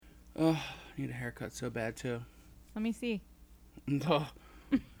Oh, I need a haircut so bad too. Let me see. Oh,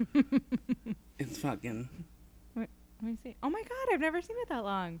 it's fucking. Let me see. Oh my god, I've never seen it that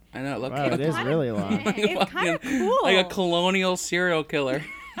long. I know. Look, Wow, it is really long. It's kind of cool. like a colonial serial killer.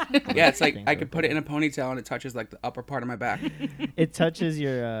 Yeah, it's like Things I are could put it in a ponytail and it touches like the upper part of my back. It touches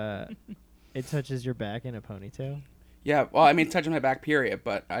your back in a ponytail. Yeah, well, I mean, it touches my back, period.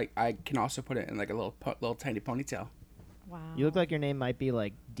 But I can also put it in like a little tiny ponytail. Wow. You look like your name might be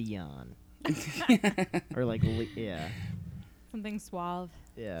like Dion or like yeah. Something suave.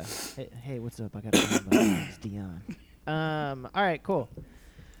 Yeah. Hey, what's up? I got a name. It's Dion. All right, cool.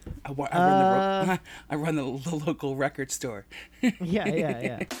 I run the local record store. Yeah.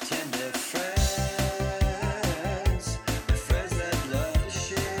 Tender friends, the friends that love to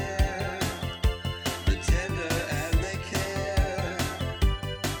share, the tender and they care.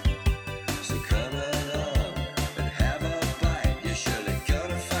 So come along and have a bite. You're surely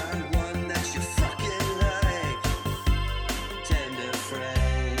gonna find one that you fucking like. Tender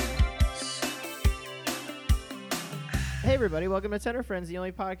friends. Hey everybody, welcome to Tender Friends, the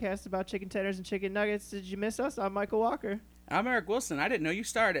only podcast about chicken tenders and chicken nuggets. Did you miss us? I'm Michael Walker. I'm Eric Wilson. I didn't know you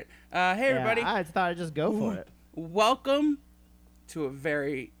started. Hey, everybody. Yeah, I thought I'd just go for it. Welcome to a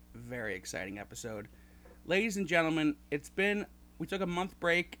very, very exciting episode. Ladies and gentlemen, we took a month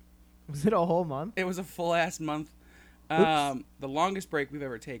break. Was it a whole month? It was a full-ass month. The longest break we've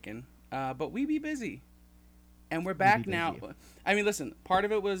ever taken. But we be busy. And we're back now. I mean, listen, part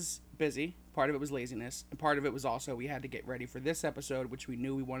of it was busy. Part of it was laziness. And part of it was also we had to get ready for this episode, which we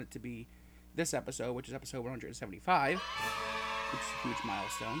knew we wanted to be this episode, which is episode 175, which is a huge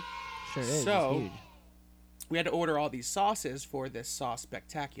milestone. Sure is. So, it's huge. we had to order all these sauces for this sauce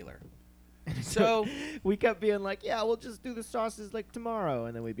spectacular. So we kept being like, yeah, we'll just do the sauces like tomorrow,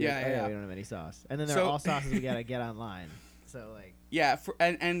 and then we'd be like, Yeah. we don't have any sauce, and then they're So- all sauces we gotta get online. So like, yeah,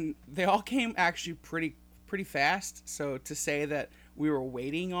 and they all came actually pretty fast. So to say that we were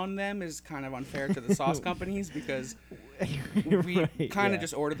waiting on them is kind of unfair to the sauce companies because we Right, kind of yeah.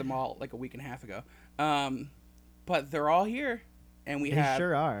 just ordered them all like a week and a half ago. But they're all here, and They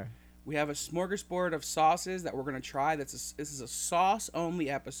sure are. we have a smorgasbord of sauces that we're gonna try. This is a sauce only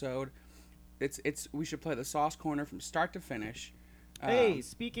episode. We should play the sauce corner from start to finish. Hey,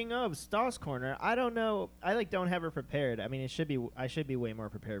 speaking of Sauce Corner, I don't know. I don't have her prepared. I mean, I should be way more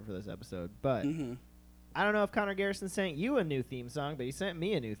prepared for this episode, but I don't know if Connor Garrison sent you a new theme song, but he sent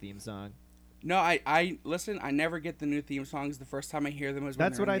me a new theme song. No, I listen. I never get the new theme songs. The first time I hear them is when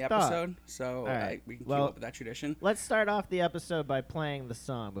That's they're what in the I thought. episode. So right. we can Well, keep up with that tradition. Let's start off the episode by playing the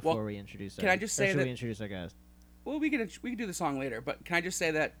song before Well, we introduce. can I just say should that- we introduce our guest? Well, we can do the song later. But can I just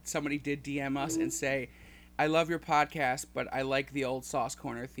say that somebody did DM us and say, "I love your podcast, but I like the old Sauce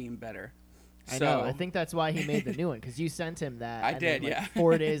Corner theme better." I know. I think that's why he made the new one, because you sent him that. I and did, then, yeah.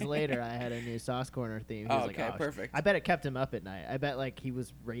 4 days later, I had a new Sauce Corner theme. He was like, Okay, perfect. I bet it kept him up at night. I bet he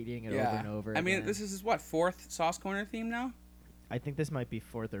was rating it over and over. I mean, again. this is his what, 4th Sauce Corner theme now? I think this might be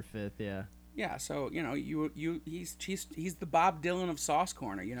 4th or 5th. Yeah. Yeah, so he's the Bob Dylan of Sauce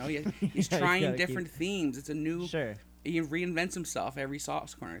Corner. He's Yeah, trying gotta different themes. It's a new. Sure. He reinvents himself every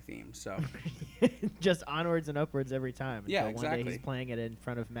Sauce Corner theme. So Just onwards and upwards every time. Yeah, until One day exactly. he's playing it in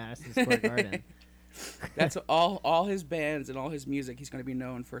front of Madison Square Garden. that's all his bands and all his music. He's going to be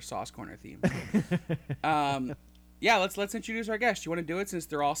known for Sauce Corner themes. Yeah, let's introduce our guest. You want to do it since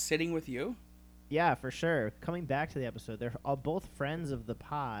they're all sitting with you? Yeah, for sure. Coming back to the episode, they're all both friends of the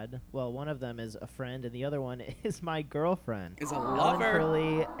pod. Well, one of them is a friend, and the other one is my girlfriend. Is a Ellen lover.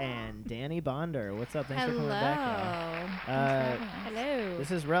 Curley and Danny Bonder. What's up? Thanks for coming back. Hello.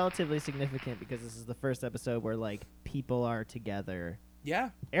 This is relatively significant because this is the first episode where people are together. Yeah.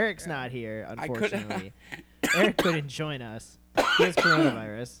 Eric's not here, I could- unfortunately. Eric couldn't join us. He has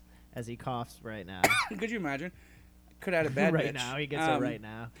coronavirus as he coughs right now. Could you imagine? Could have had a bad Right bitch. now, he gets it right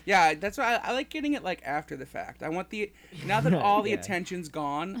now. Yeah, that's why I like getting it after the fact. I want now that all the Yeah. attention's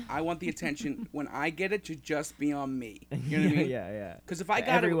gone, I want the attention when I get it to just be on me. You know what I mean? Yeah. Because if I got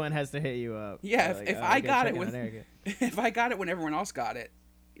Everyone has to hit you up. Yeah, They're if "Oh, I go got check it in with- on Eric." if I got it when everyone else got it,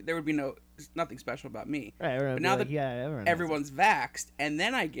 there would be nothing special about me. Right, everyone But would now be that everyone has everyone's vaxxed and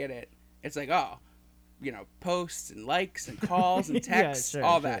then I get it, it's like, oh, posts and likes and calls and Yeah, texts, sure,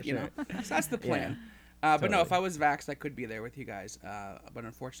 all sure, that, sure. So that's the plan. But no, if I was vaxxed, I could be there with you guys. But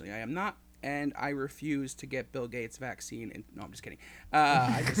unfortunately, I am not, and I refuse to get Bill Gates' vaccine. No, I'm just kidding.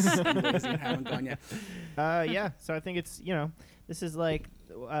 I'm lazy and haven't gone yet. Yeah, so I think it's this is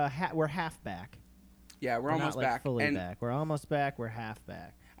we're half back. Yeah, we're We're almost not, back. fully And back. We're almost back. We're half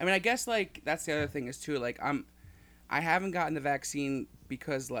back. I mean, I guess that's the other thing is too. I haven't gotten the vaccine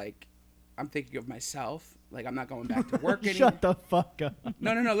because I'm thinking of myself. Like, I'm not going back to work Shut the fuck up.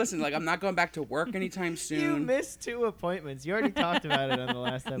 No. Listen, like, I'm not going back to work anytime You soon. missed 2 appointments. You already talked about it on the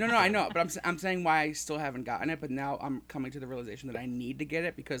last episode. No, I know, but I'm saying why I still haven't gotten it, but now I'm coming to the realization that I need to get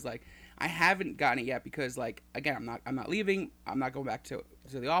it because, like, I haven't gotten it yet because, like, again, I'm not leaving. I'm not going back to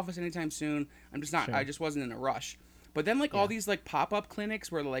the office anytime soon. I'm just not. Sure. I just wasn't in a rush. But then, like, all these, like, pop-up clinics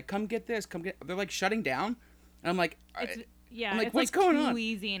where they're like, come get this, they're, like, shutting down. And I'm like, Yeah, I'm like, it's what's like going too on?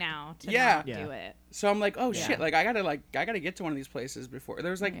 easy now to Yeah. not Yeah. do it. so I'm like, oh, Yeah. shit. Like, I gotta get to one of these places before.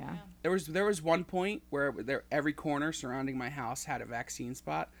 There was, like, Yeah. there was one point where every corner surrounding my house had a vaccine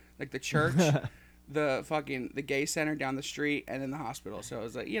spot. Like, the church, the gay center down the street, and then the hospital. So I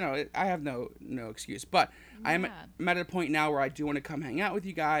was like, I have no excuse. But I'm at a point now where I do want to come hang out with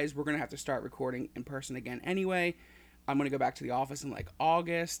you guys. We're going to have to start recording in person again anyway. I'm going to go back to the office in, like,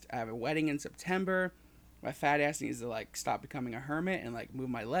 August. I have a wedding in September. My fat ass needs to, like, stop becoming a hermit and, like, move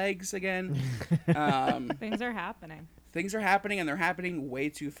my legs again. Things are happening. Things are happening, and they're happening way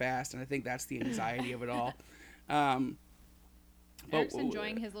too fast, and I think that's the anxiety of it all. Eric's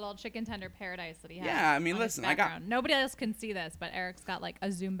enjoying his little chicken tender paradise that he has. Yeah, I mean, on his listen, I got- background. Nobody else can see this, but Eric's got like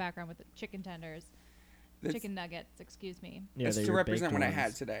a Zoom background with the chicken tenders, That's- chicken nuggets. Excuse me. Yeah, it's they're to your represent baked what I had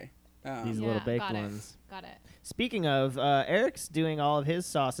ones. today. These Yeah, little baked got it. ones. Got it. Speaking of, Eric's doing all of his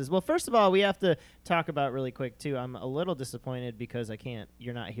sauces. Well, first of all, we have to talk about really quick too. I'm a little disappointed because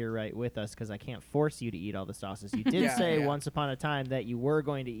you're not here right with us because I can't force you to eat all the sauces. You did Yeah, say yeah. once upon a time that you were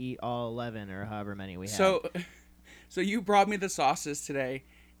going to eat all 11 or however many we have. So you brought me the sauces today,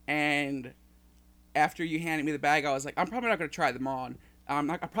 and after you handed me the bag, I was like, I'm probably not going to try them all. I'm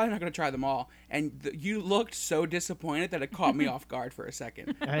probably not going to try them all. And you looked so disappointed that it caught me off guard for a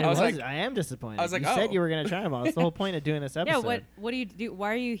second. I am disappointed. I was like, you said oh. you were going to try them all. That's the whole point of doing this Yeah. episode. What do you do?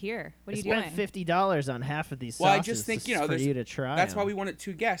 Why are you here? What are you spent doing? $50 on half of these sauces. Well, I just think, for there's- you to try. That's why them. we wanted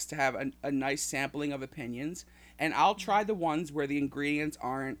 2 guests to have a nice sampling of opinions. And I'll try the ones where the ingredients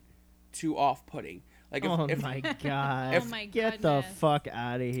aren't too off-putting. Like if my god! Oh my Get the goodness. fuck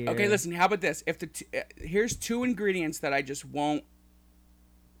out of here. Okay, listen. How about this? If here's 2 ingredients that I just won't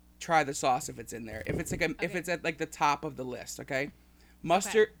try the sauce if it's in there. If it's if it's at like the top of the list, okay?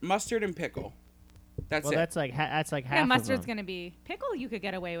 Mustard and pickle. That's Well, it. that's like half. Yeah, of mustard's them. gonna be pickle. You could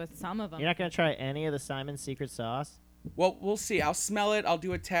get away with some of them. You're not gonna try any of the Simon's secret sauce. Well, we'll see. I'll smell it. I'll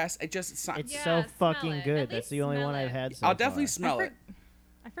do a test. It's It's Yeah, so smell fucking it. good. At That's least the only smell one I've it. had so I'll definitely far. smell it.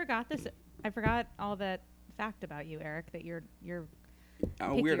 I forgot this. I forgot all that fact about you, Eric. That you're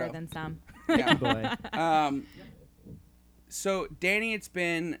I'm a pickier weirdo. than some. Yeah. Boy. So Danny,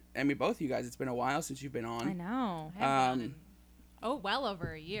 both of you guys, it's been a while since you've been on. I know. I haven't Um, been in- well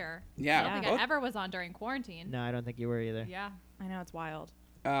over a year. Yeah. I don't think both- I ever was on during quarantine. No, I don't think you were either. Yeah. I know it's wild,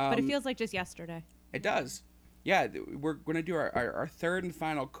 but it feels like just yesterday. It does. Yeah, we're going to do our 3rd and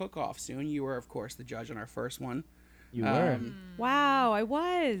final cook-off soon. You were, of course, the judge on our first one. You were. Wow, I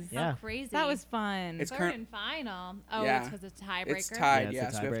was. Yeah. So crazy. That was fun. It's third current- and final. Oh, Yeah. it's because it's a tiebreaker. It's tied, Yeah, yeah,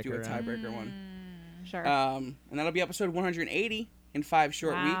 it's a so we have to do a tiebreaker. tiebreaker one. Sure. And that'll be episode 180 in 5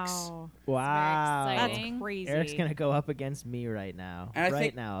 short weeks. wow. Wow. Very That's exciting. crazy. Eric's gonna go up against me right now. And I right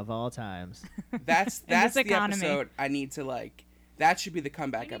think- now, of all times. That's this the economy. episode I need to, like, that should be the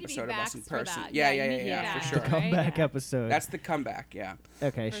comeback We need to be episode of us in vaxxed for person. that. Yeah, Yeah, you need to be for vaxxed. sure. Right? Comeback Yeah. episode. That's the comeback, yeah.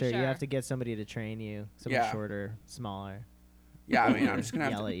 okay, For sure. You sure. have to get somebody to train you. Someone Yeah. shorter, smaller. Yeah, I mean, I'm just going to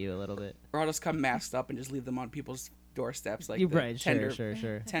have yell to, at you a little bit. or I'll just come masked up and just leave them on people's doorsteps like You the right? tender,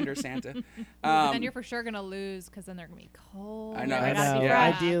 Sure. tender Santa. Then you're for sure gonna lose because then they're gonna be cold. I know, I that's- know.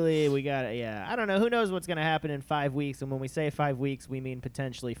 yeah. Ideally, we got it. Yeah, I don't know. Who knows what's gonna happen in 5 weeks? And when we say 5 weeks, we mean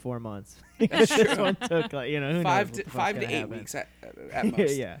potentially 4 months. That's this true. one took, like, who knows 5 what to the fuck's 5 to gonna 8 happen. weeks at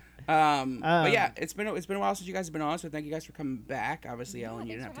most. yeah. But yeah, it's been a while since you guys have been on, so thank you guys for coming back. Obviously, Yeah, Ellen,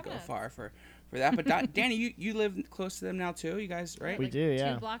 you didn't have thanks to for go having far for that. But Danny, you live close to them now too. You guys, right? We Like do,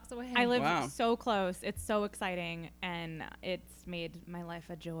 yeah. 2 blocks away. I live Wow. so close. It's so exciting, and it's made my life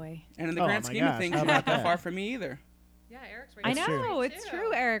a joy. And in the Oh grand my scheme of gosh, things, how you're not about that that? far from me either. Yeah, Eric's right. I That's know true. it's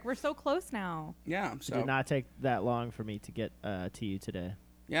true, Eric. We're so close now. Yeah. It So did not take that long for me to get to you today.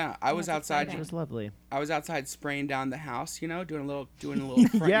 yeah, I was That's outside. It exciting. was lovely. I was outside spraying down the house. Doing a little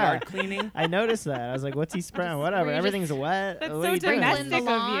front Yeah. yard cleaning. I noticed that. I was like, "What's he spraying? Whatever. were you Everything's wet." That's What so are you doing? Sprinkling domestic the of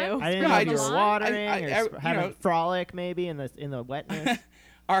lawn? you. I didn't No, know I if you just- were watering I- or you having know- frolic maybe in the wetness.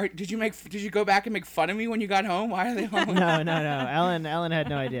 Did you go back and make fun of me when you got home? Why are they home? no. Ellen had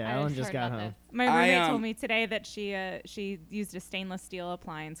no idea. I Ellen just just heard got about home. this. My I, roommate um, told me today that she used a stainless steel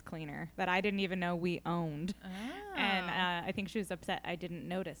appliance cleaner that I didn't even know we owned, and Ah. I think she was upset I didn't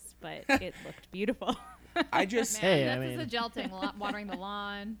notice, but it looked beautiful. I just Man, Hey, I that's mean- a gelting, watering the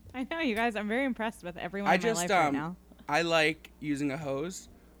lawn. I know you guys. I'm very impressed with everyone I in my just life right now. I like using a hose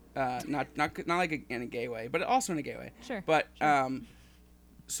Not like in a gay way, but also in a gay way. Sure. But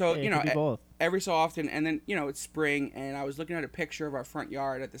so It you could know, be both. every so often, and then it's spring, and I was looking at a picture of our front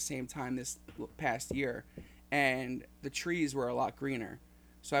yard at the same time this past year, and the trees were a lot greener.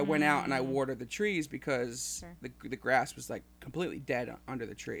 So I went out and I watered the trees because Sure. the grass was like completely dead under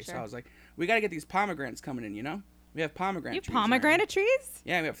the tree. So Sure. I was like, we got to get these pomegranates coming in. We have pomegranate. You have trees around. pomegranate trees?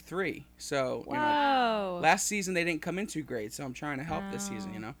 Yeah, we have 3. So Whoa. last season they didn't come in too great, so I'm trying to help this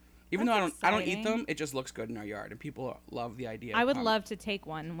season. Even though That's I don't eat exciting. them, it just looks good in our yard, and people love the idea. I of would love to take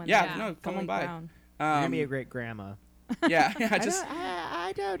one when Yeah, they're no, come fully on by. grown. You're gonna be a great grandma. Yeah, I just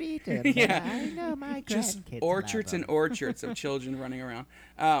I don't eat them. Yeah. I know my just grandkids orchards love and orchards of children running around.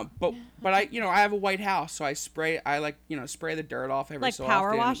 But I I have a white house, so I spray the dirt off every Like so power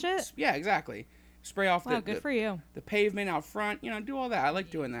often. wash it? Yeah, exactly. Spray off Wow, good for you. the pavement out front. Do all that. I like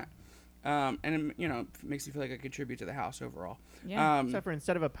doing that. And it makes me feel like I contribute to the house overall. Yeah. Except for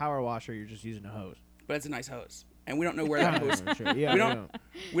instead of a power washer, you're just using a hose. But it's a nice hose, and we don't know where that hose. Sure. Yeah,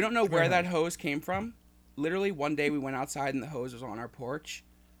 We don't know where Great that hose came from. Literally, one day we went outside and the hose was on our porch,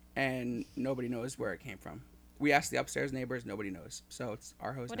 and nobody knows where it came from. We asked the upstairs neighbors, nobody knows. So it's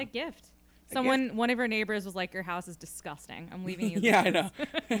our hose What now. a gift. A One of our neighbors was like, your house is disgusting. I'm leaving you. Yeah, I know.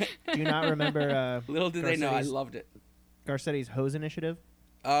 Do you not remember Little did they know I Garcetti's- loved it. Garcetti's hose initiative?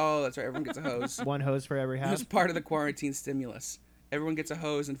 Oh, that's right. Everyone gets a hose. One hose for every It was house. part of the quarantine stimulus. Everyone gets a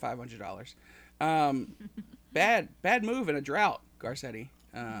hose and $500. Bad move in a drought, Garcetti.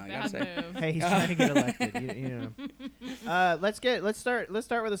 I gotta Bad say. move. Hey, he's trying to get elected. you know. Let's start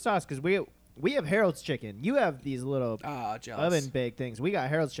with the sauce because we have Harold's chicken. You have these little Ah, jealous. oven baked things. We got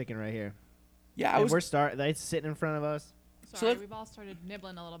Harold's chicken right here. Yeah, And it's sitting in front of us. Sorry, let's- we've all started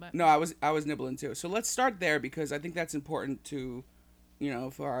nibbling a little bit. No, I was nibbling too. So let's start there because I think that's important to,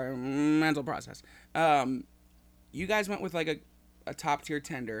 for our mental process. You guys went with like a top tier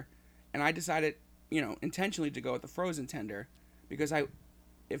tender, and I decided, intentionally to go with the frozen tender because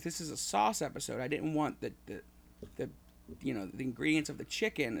if this is a sauce episode, I didn't want the the ingredients of the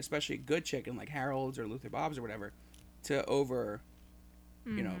chicken, especially good chicken like Harold's or Luther Bob's or whatever, to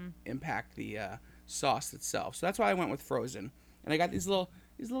impact the sauce itself. So that's why I went with frozen, and I got these little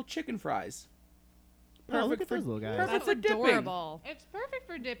chicken fries. Oh, look at those little guys. Perfect That's for dipping. Adorable. It's perfect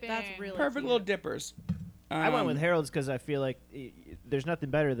for dipping. That's really Perfect cute. little dippers. I went with Harold's because I feel like there's nothing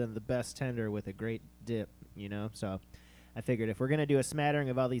better than the best tender with a great dip, So I figured if we're gonna do a smattering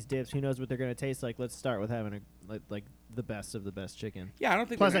of all these dips, who knows what they're gonna taste like? Let's start with having like the best of the best chicken. Yeah, I don't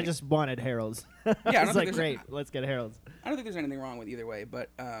think. Plus, there's I just wanted Harold's. I don't I was think like, there's- great, let's get Harold's. I don't think there's anything wrong with either way, but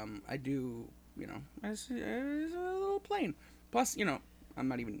I do. It's a little plain. Plus, I'm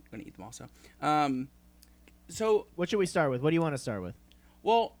not even gonna eat them all. So What should we start with? What do you want to start with?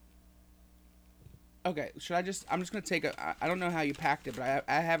 well. Okay, I'm just gonna take I don't know how you packed it, but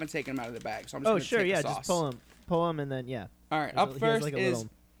I haven't taken them out of the bag, so I'm just Oh, gonna sure, take yeah, the sauce. just pull them, and then yeah. All right, There's up he has first like a is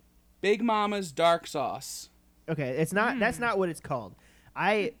little- Big Mama's dark sauce. Okay, it's not. That's not what it's called.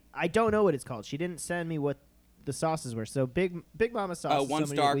 I don't know what it's called. She didn't send me what the sauces were. So Big Mama sauce. is One's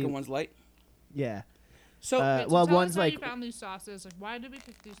somebody dark that we- and one's light. yeah. So Wait, so well, tell one's us how like you found these sauces. Like, why did we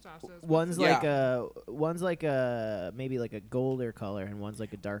pick these sauces? one's Yeah. like a maybe like a golder color and one's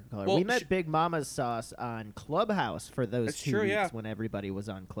like a darker color. Well, we met Big Mama's sauce on Clubhouse for those That's 2 true, weeks yeah. when everybody was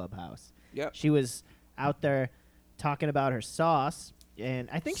on Clubhouse. Yep. She was out there talking about her sauce, and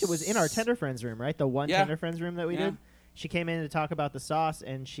I think it was in our Tender Friends room, right? The one Yeah. Tender Friends room that we Yeah. did. She came in to talk about the sauce,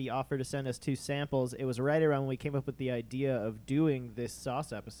 and she offered to send us 2 samples. It was right around when we came up with the idea of doing this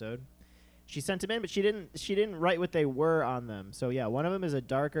sauce episode. She sent them in, but she didn't write what they were on them. So yeah, one of them is a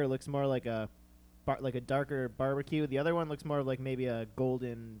darker, looks more like a darker barbecue. The other one looks more like maybe a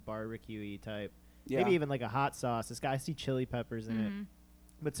golden barbecue-y type. Yeah. Maybe even like a hot sauce. This guy, I see chili peppers in it. Mhm.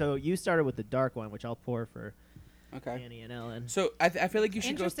 But so you started with the dark one, which I'll pour for Okay. Annie and Ellen. So I feel like you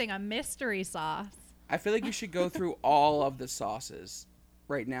should go. Interesting, a mystery sauce. I feel like you should go through all of the sauces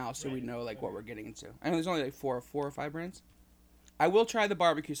right now, so we know like what we're getting into. I know there's only like four or five brands. I will try the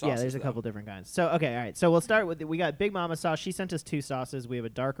barbecue sauce. Yeah, there's a couple different kinds. So okay, all right. So we'll start with we got Big Mama sauce. She sent us 2 sauces. We have a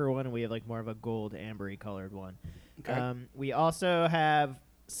darker one and we have like more of a gold ambery colored one. Okay. We also have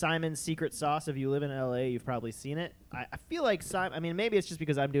Simon's secret sauce. If you live in LA, you've probably seen it. I feel like Simon. I mean, maybe it's just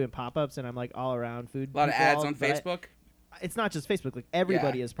because I'm doing pop-ups and I'm like all around food. A lot of people, ads on but Facebook. It's not just Facebook. Like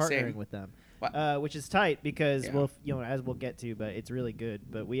everybody Yeah, is partnering same. with them, What? which is tight because Yeah. as we'll get to, but it's really good.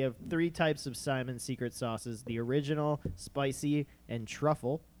 But we have 3 types of Simon's secret sauces: the original, spicy, and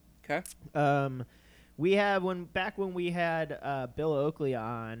truffle. Okay. We have when we had Bill Oakley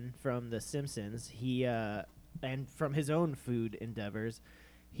on from The Simpsons, he and from his own food endeavors,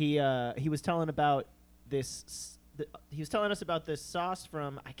 he was telling about this he was telling us about this sauce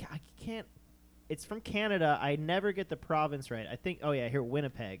from I can't. It's from Canada. I never get the province right. I think. Oh yeah, here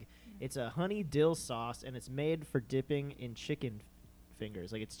Winnipeg. It's a honey dill sauce, and it's made for dipping in chicken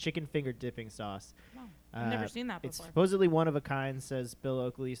fingers. Like it's chicken finger dipping sauce. Wow. I've never seen that It's before. supposedly one of a kind, says Bill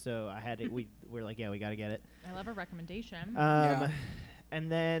Oakley. So I had it. We're like, yeah, we got to get it. I love a recommendation. Yeah.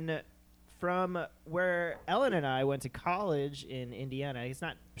 And then from where Ellen and I went to college in Indiana, it's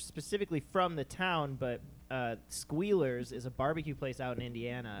not specifically from the town, but Squealers is a barbecue place out in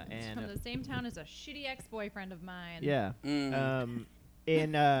Indiana, It's and from the same town as a shitty ex-boyfriend of mine. yeah,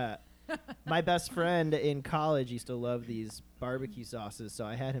 in my best friend in college used to love these barbecue sauces, so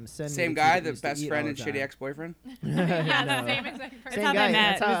I had him send me Same the guy, two that we the used to best eat friend all and the shitty time. ex-boyfriend. Yeah, No. the same exact person. Same how they guy.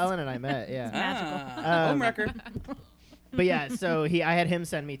 met. That's how It's- Ellen and I met. Yeah. magical. Homewrecker. But yeah, so I had him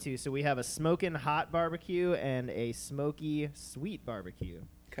send me two. So we have a smoking hot barbecue and a smoky sweet barbecue.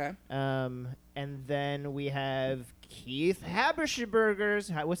 Okay. And then we have Keith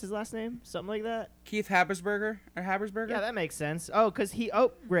Habersburgers. What's his last name? Something like that. Keith Habersberger or Habersberger? Yeah, that makes sense. Oh, because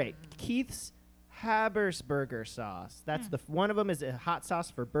great. Keith's Habersburger sauce. That's the one of them is a hot sauce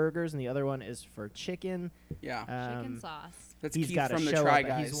for burgers, and the other one is for chicken. Yeah. Chicken sauce. That's He's Keith got from a the show Try up.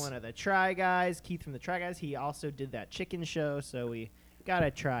 Guys. He's one of the Try Guys. Keith from the Try Guys. He also did that chicken show, so we gotta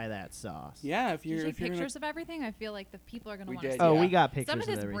try that sauce. Yeah, if Did you you're take if you're pictures of everything? I feel like the people are going to We want to did, see Oh, yeah. we got pictures Some of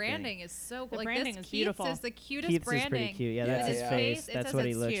his everything. branding is so The like branding this is beautiful. Keith's is the cutest Keith's branding. is pretty cute. Yeah, Yeah, that's his yeah. face. It That's says what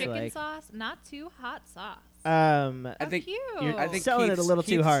he it's looks chicken like. sauce, not too hot sauce. I How think cute. I think Selling it a Keith's- little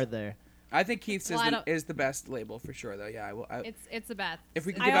too Keith's- hard there. I think Keith's Well, I is, don't- is the best label for sure, though. Yeah, I will. It's the best. If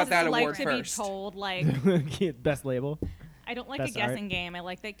we could I give out also that like award to first. be told like Best label. I don't like Best a art. guessing game. I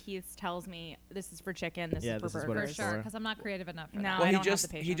like that Keith tells me this is for chicken, this Yeah, is for this is what burgers. it's for sure, for. because I'm not creative enough for No, that. I Well, he don't have the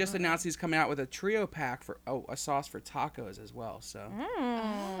just patience. announced he's coming out with a trio pack for a sauce for tacos as well. So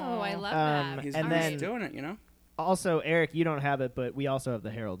Oh, I love that. he's, And he's then- doing it, you know. Also, Eric, you don't have it, but we also have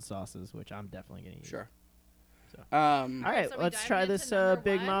the Harold sauces, which I'm definitely gonna use. Sure. So. All All right, So we let's diving try into this number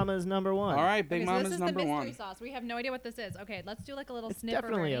Big one? Mama's number one. right, Big Okay, so Mama's this is number the mystery one. sauce. We have no idea what this is. Okay, let's do like a little It's snip.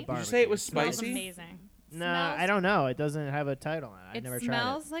 definitely a already. Did you say it was Smells spicy? amazing. No, Smells- I don't know. It doesn't have a title on it. I It never tried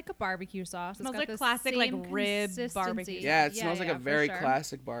smells like a barbecue sauce. It's Smells got like the classic, like, same rib consistency. barbecue. Yeah, it smells like a for very sure.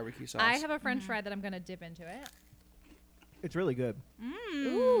 classic barbecue sauce. I have a French fry that I'm gonna dip into it. it. It's really good.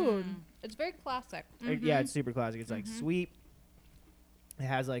 Ooh, it's very classic. Yeah, it's super classic. It's like sweet. It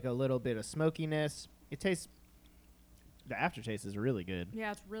has like a little bit of smokiness. It tastes. The aftertaste is really good.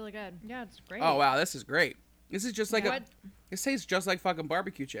 Yeah, it's really good. Yeah, it's great. Oh wow, this is great. This is just like Yeah. a. It tastes just like fucking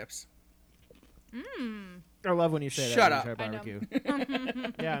barbecue chips. I love when you say Shut that. up. when I you know. try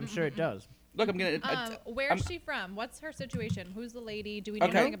barbecue. Yeah, I'm sure it does. Look, I'm gonna. Where's I'm- she from? What's her situation? Who's the lady? Do we know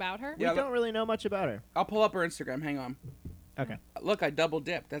Okay. anything about her? Yeah, we don't really know much about her. I'll pull up her Instagram. Hang on. Okay. Look, I double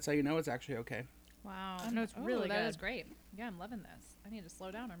dipped. That's how you know it's actually okay. Wow. No, it's Oh, really that good. is great. Yeah, I'm loving this. I need to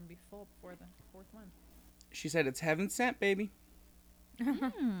slow down. I'm gonna be full before the fourth one. She said it's heaven sent, baby.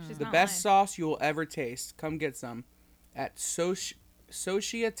 She's The not best lying. sauce you will ever taste. Come get some at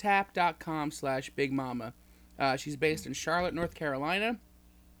sociatap.com/Big Mama. She's based in Charlotte, North Carolina.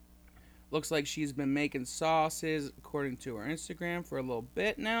 Looks like she's been making sauces, according to her Instagram, for a little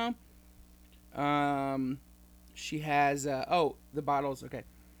bit now. She has, the bottles, okay.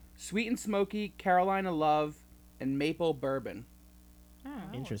 Sweet and Smoky, Carolina Love, and Maple Bourbon. Oh,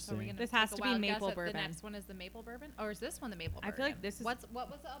 Interesting. So we're gonna This take has a to be wild guess maple at bourbon. The next one is the maple bourbon, or is this one the maple I bourbon? feel like this is- what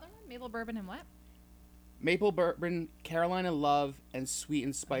was the other one? Maple bourbon and what? Maple Bourbon, Carolina Love, and Sweet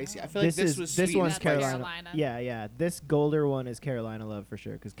and Spicy. I feel like This this is was this Sweet one's and Spicy. Carolina. Carolina. Yeah. This golder one is Carolina Love for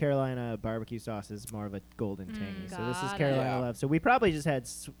sure, because Carolina barbecue sauce is more of a golden tangy. So this is got it. Carolina Yeah. Love. So we probably just had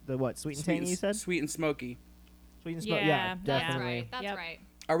sweet and tangy. You said Sweet and Smoky. sweet and smoky. Yeah, Yeah, that's That's definitely. right. That's Yep. right.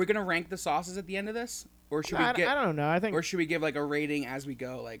 Are we gonna rank the sauces at the end of this, or should I, we get, I don't know. I think or should we give like a rating as we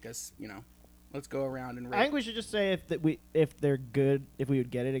go? Like us, you know, let's go around and rate. I think we should just say if they're good, if we would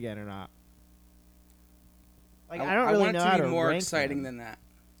get it again or not. Like I don't really want know it how to be more rank exciting them. than that.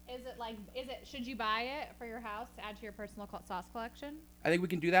 Should you buy it for your house to add to your personal sauce collection? I think we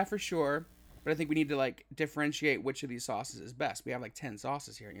can do that for sure, but I think we need to like differentiate which of these sauces is best. We have like 10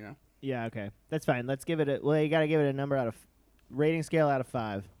 sauces here, you know. Yeah, okay, that's fine. Let's give it a. Well, you got to give it a number out of rating scale out of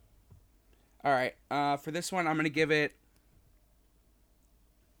 5. All right, for this one, I'm gonna give it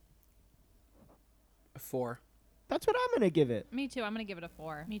a 4. That's what I'm gonna give it. Me too. I'm gonna give it a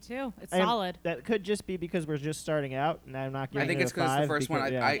 4. Me too. It's And solid. That could just be because we're just starting out, and I'm not giving I think it it's a because 5 the first one.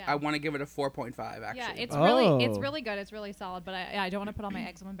 because- I Yeah. want to give it a 4.5 actually. Yeah, it's Oh. really good. It's really solid. But I don't want to put all my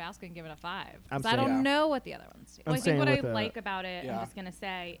eggs in one basket and give it a 5. I'm Because I don't saying- know what the other ones do. I'm Well, I think saying what I with the- like about it, Yeah. I'm just gonna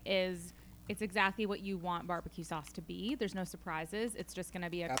say, is it's exactly what you want barbecue sauce to be. There's no surprises. It's just going to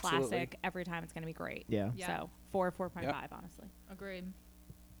be a Absolutely. classic every time. It's going to be great. Yeah. Yeah. So 4.5, Yep. honestly. Agreed.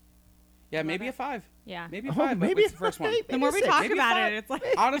 Yeah, maybe it. a 5. Yeah. Maybe a Oh, 5. maybe Maybe it's the first one. maybe The more we six. talk Maybe about five. it, it's like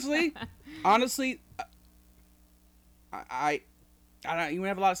honestly, I don't even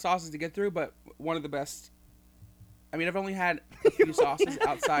have a lot of sauces to get through, but one of the best. I mean, I've only had a few sauces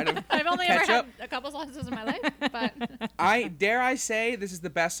outside of I've only ever ketchup. had a couple sauces in my life, but I say this is the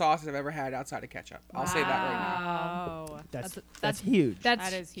best sauce I've ever had outside of ketchup. I'll say that right now. Wow. That's huge. That's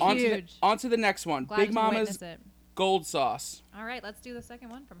That is huge. On to the next one. Glad Big to Mama's witness it. gold sauce. All right, let's do the second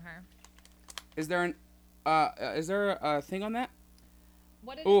one from her. Is there a thing on that?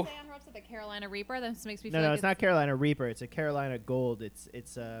 What did Ooh. you say on her website? The Carolina Reaper? This makes me No, feel no, like it's not Carolina Reaper. It's a Carolina Gold. It's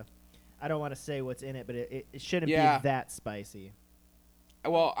I don't want to say what's in it, but it shouldn't Yeah. be that spicy.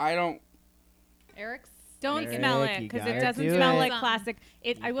 Well, I don't. Eric's. Don't Eric, smell it you because it gotta doesn't do smell it. like classic.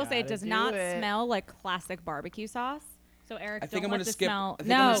 You I will say it gotta does do not it. smell like classic barbecue sauce. So Eric, I think don't I'm let gonna the skip. smell. I think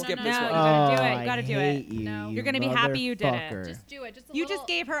no, I'm gonna skip no, this you one. gotta do it. Oh, You gotta I do hate it. You, No. you You're gonna be happy you did it. motherfucker. Just do it. Just a You little, just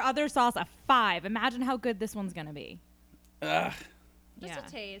gave her other sauce a 5. Imagine how good this one's gonna be. Ugh. just Yeah. a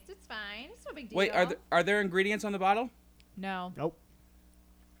taste. It's fine. It's no big deal. Wait, are there ingredients on the bottle? No. Nope.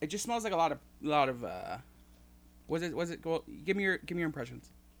 It just smells like a lot of. Was it? Well, give me your impressions.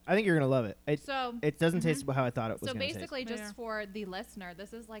 I think you're gonna love it. So It doesn't taste how I thought it was So gonna taste. basically, just Yeah. for the listener,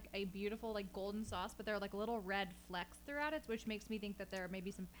 this is like a beautiful, like golden sauce, but there are like little red flecks throughout it, which makes me think that there are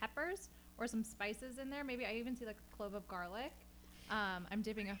maybe some peppers or some spices in there. Maybe I even see like a clove of garlic. I'm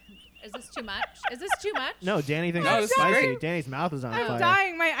dipping a. Is this too much? Is this too much? No, Danny thinks No, it's this is spicy. great. Danny's mouth is on I'm fire.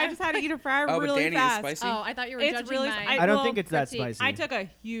 dying. I just had to eat a fry Oh, but really Danny fast. is spicy. Oh, I thought you were It's judging really. my. I don't well, think it's that critique. spicy. I took a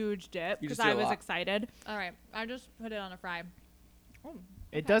huge dip You because just did I a was lot. excited. All right, I just put it on a fry. Oh,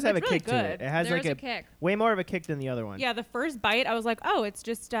 It does have It's a really kick to it. good. It has there's like a kick. way more of a kick than the other one. Yeah, the first bite, I was like, oh, it's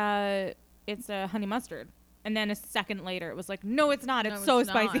just it's a honey mustard. And then a second later, it was like, no, it's not. It's No, so it's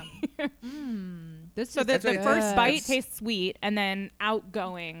not. spicy. This So is the That's what- first bite That's- tastes sweet, and then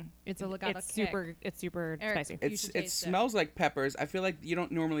outgoing, It's a look out it's a kick. super Eric, spicy. You It should taste it. smells like peppers. I feel like you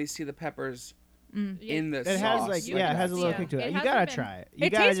don't normally see the peppers in the It sauce. has like You it can has a little see kick to it. it. It You gotta hasn't been- try it. You It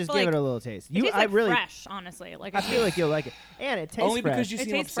gotta tastes just like- give it a little taste. It You, tastes I like really, fresh, honestly. Like I feel like you'll like it, and it tastes Only fresh. because you it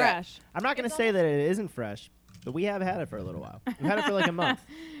seem tastes upset. fresh. I'm not gonna It's say that it isn't fresh, but we have had it for a little while. We've had it for like a month.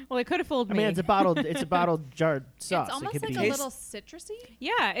 Well, it could have fooled I me. mean, it's a bottled jarred sauce. It's almost it could like be a little citrusy.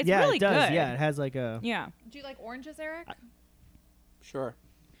 yeah, it's yeah, really it does. good. Yeah, it has like a. Yeah. Do you like oranges, Eric? Sure.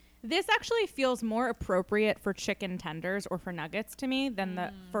 This actually feels more appropriate for chicken tenders or for nuggets to me than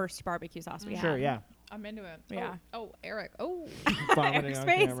the first barbecue sauce we had. Sure, yeah. I'm into it. Yeah. Oh, Eric. Oh. Vomiting Eric's on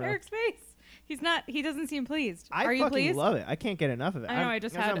face. camera. Eric's face. He's not. He doesn't seem pleased. I Are you fucking pleased? love it. I can't get enough of it. I know, I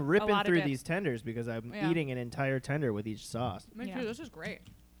just because had I'm a ripping lot of through it. these tenders because I'm Yeah. eating an entire tender with each sauce. Me Yeah. too. This is great.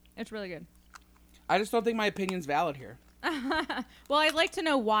 It's really good. I just don't think my opinion's valid here. Well, I'd like to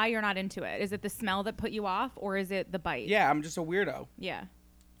know why you're not into it. Is it the smell that put you off, or is it the bite? Yeah, I'm just a weirdo. Yeah.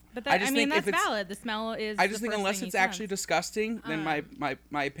 But I that, I, just mean, think that's if it's- valid. The smell is. I just the think first unless thing it's you actually sense. disgusting, then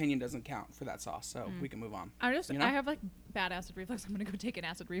my opinion doesn't count for that sauce. So we can move on. I just You know? I have like bad acid reflux. I'm gonna go take an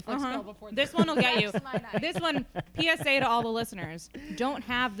acid reflux Uh-huh. pill before This one will get you. That's my night. This one, PSA to all the listeners: don't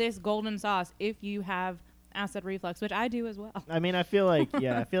have this golden sauce if you have acid reflux, which I do as well. I mean, I feel like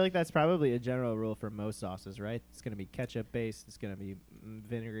I feel like that's probably a general rule for most sauces, right? It's gonna be ketchup based. It's gonna be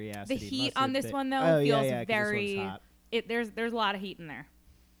vinegary acid. The heat on this one though feels very. There's a lot of heat in there.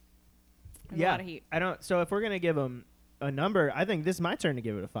 There's a Yeah, lot of heat. I don't. So if we're gonna give them a number, I think this is my turn to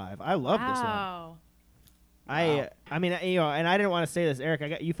give it a 5. I love this one. Wow. I mean, you know, and I didn't want to say this,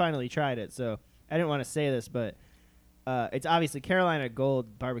 Eric. You finally tried it, so I didn't want to say this, but it's obviously Carolina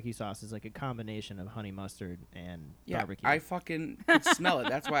Gold barbecue sauce is like a combination of honey mustard and Yeah, barbecue. I fucking could smell it.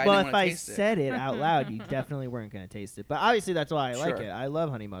 That's why I well, didn't if want I to taste it. said it out loud, you definitely weren't going to taste it. But obviously, that's why I like Sure. it. I love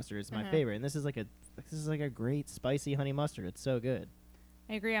honey mustard. It's my Mhm. favorite, and this is like a great spicy honey mustard. It's so good.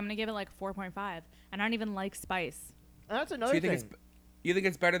 I agree. I'm gonna give it like 4.5, and I don't even like spice. And that's So another you think thing. you think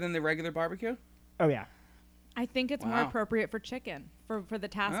it's better than the regular barbecue? Oh yeah, I think it's more Wow. appropriate for chicken for the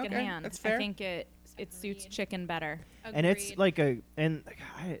task at Okay, hand. that's fair. I think it suits Agreed. chicken better. and it's like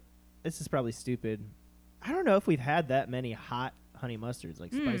this is probably stupid. I don't know if we've had that many hot honey mustards,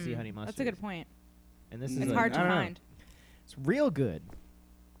 like spicy honey mustards. That's a good point. And this is It's It's like, hard I to don't know. find. It's real good.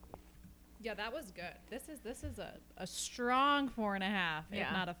 Yeah, that was good. This is a strong 4.5, Yeah.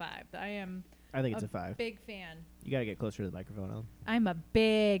 if not a 5. I am I think it's a 5. big fan. You gotta get closer to the microphone, Ellen. I'm a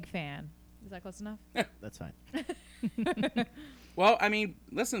big fan. Is that close enough? That's fine. Well, I mean,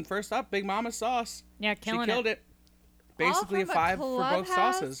 listen. First up, Big Mama sauce. Yeah, She killing killed it. Basically a from a 5 for both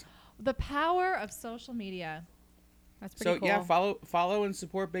clubhouse? sauces. The power of social media. That's pretty So cool. yeah, follow and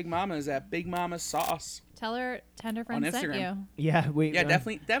support Big Mama's at Big Mama Sauce. Tell her Tender Friend sent Instagram. you. Yeah, we. Yeah,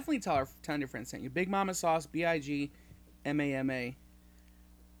 definitely tell our friends sent you. Big Mama Sauce, BIGMAMAS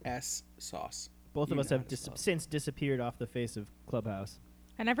sauce. Both of You us know have how to spell it. since disappeared off the face of Clubhouse.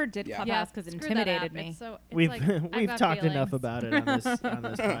 I never did Yeah. Clubhouse because it screw that intimidated app. me. It's so, it's We've like, I've we've got talked enough feelings. about it on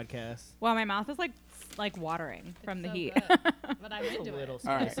this podcast. Well, my mouth is like watering from It's the so heat. good, but I'm It's a into little it.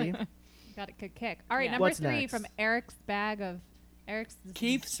 All right. spicy. Got a good kick. All right, Yeah. number What's 3 next? from Eric's bag of Eric's.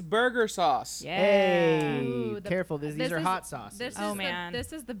 Keith's Burger Sauce. Yeah. Hey, Ooh, careful! These are is- hot sauces. This Oh, is man.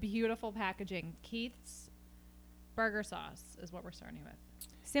 this is the beautiful packaging. Keith's burger sauce is what we're starting with.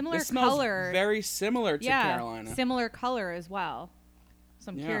 Similar This smells color. very similar to yeah. Carolina. Similar color as well.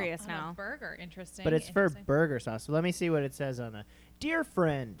 So I'm Yeah. curious On now. a burger, interesting. But it's for interesting. burger sauce. So let me see what it says on the. Dear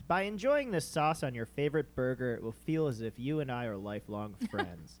friend, by enjoying this sauce on your favorite burger, it will feel as if you and I are lifelong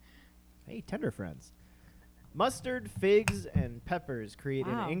friends. Hey, tender friends. Mustard, figs, and peppers create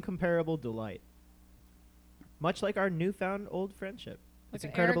Wow. an incomparable delight. Much like our newfound old friendship. Look It's at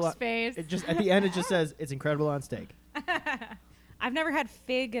incredible. Eric's face. It just at the end it just says it's incredible on steak. I've never had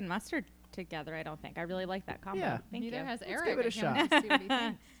fig and mustard together. I don't think. I really like that combo. Yeah. Thank Neither you. has Let's Eric. give it a I can't shot. wait to see what he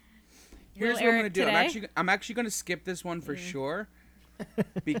thinks. Here's Will what I'm Eric gonna do. today? I'm actually gonna skip this one for sure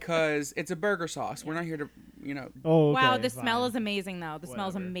because it's a burger sauce. We're not here to, Oh, Wow, okay, the smell fine. is amazing though. The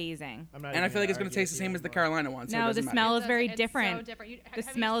smell's Whatever. amazing. I'm not and I even feel like it's gonna argue taste the with you same as the anymore. Carolina one. So it No, the doesn't matter. smell It is does- very it's different. So different. The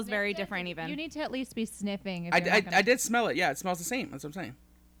Have smell you is very sniffed it? different even. You need to at least be sniffing. If I, you're not I, gonna- I did smell it. Yeah, it smells the same. That's what I'm saying.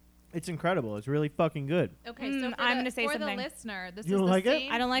 It's incredible. It's really fucking good. Okay, so for I'm the, gonna say for something. the listener, this You is don't the like it?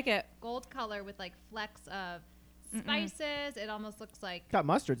 same I don't like it. gold color with like flecks of spices. It almost looks like It's got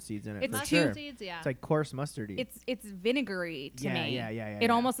mustard seeds in it It's for mustard sure. seeds. Yeah. It's like coarse mustardy. It's vinegary to Yeah, me. yeah, yeah, It yeah.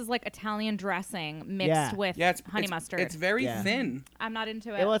 almost is like Italian dressing mixed Yeah. with Yeah, it's honey it's, mustard. It's very Yeah. thin. I'm not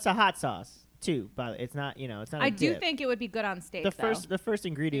into well, it. it's a hot sauce too, but it's not. It's not. a I do dip. think it would be good on steak. the first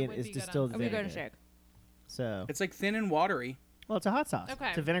ingredient would is be good on distilled It would be good on vinegar. steak. So It's like thin and watery. well, it's a hot sauce. Okay.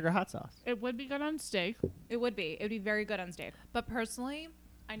 It's a vinegar hot sauce. It would be good on steak, It would be. It would be very good on steak. but personally,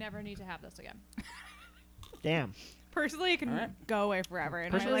 I never need to have this again. Damn. Personally, it can All right. go away forever,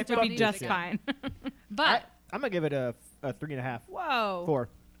 and my Personally, life would fuck be this just shit. fine. But I'm gonna give it a 3.5, Whoa. 4.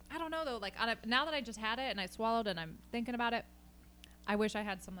 I don't know though. Like now that I just had it and I swallowed and I'm thinking about it, I wish I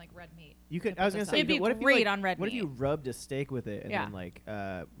had some like red meat. You could. to I was put gonna this say, It'd be what if you great like, on red What if you meat. rubbed a steak with it and Yeah. then like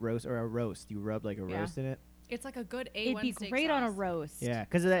roast or a roast? You rubbed like a Yeah. roast in it. It's like a good A1 It'd be steak great on a sauce. roast. Yeah,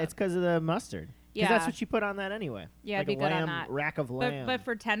 because of that. It's because of the mustard. 'Cause Yeah. that's what you put on that anyway. Yeah, like it'd be a good on lamb that. rack of lamb. But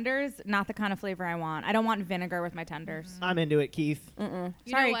for tenders, not the kind of flavor I want. I don't want vinegar with my tenders. I'm into it, Keith. Mm-mm.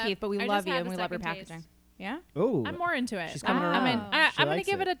 You know Sorry, what? Keith, but we I love just you had and the we love your second packaging. taste. Yeah. Oh, I'm more into it. She's coming I'm in. around. I'm She gonna likes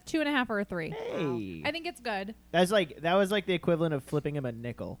give it it. a 2.5 or a 3. Hey, I think it's good. that was like the equivalent of flipping him a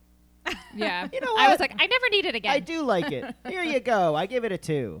nickel. Yeah. You know I was what? like, I never need it again. I do like it. Here you go. I give it a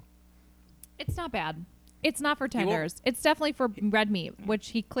 2. It's not bad. It's not for won't- tenders. It's definitely for red meat, which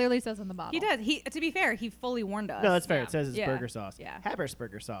he clearly says in the bottle. He does. To be fair, he fully warned us. No, that's fair. Yeah. It says it's Yeah. burger sauce. Yeah.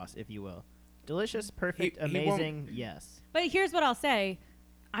 Habsburger sauce, if you will. Delicious, perfect, He won't- amazing. Yes. But here's what I'll say.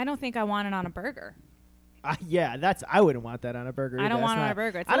 I don't think I want it on a burger. Yeah, I wouldn't want that on a burger. I don't either. want That's it on not- a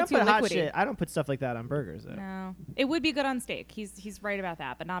burger. It's a I don't little put too hot liquidy. shit. I don't put stuff like that on burgers though. No. It would be good on steak. He's right about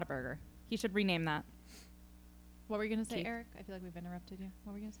that, but not a burger. He should rename that. What were you gonna say, Keith. Eric? I feel like we've interrupted you.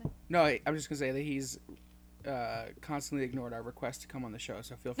 What were you gonna say? No, I'm just gonna say that he's constantly ignored our request to come on the show.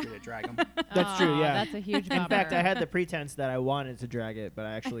 So feel free to drag him. That's true, yeah. That's a huge. In fact, I had the pretense that I wanted to drag it, but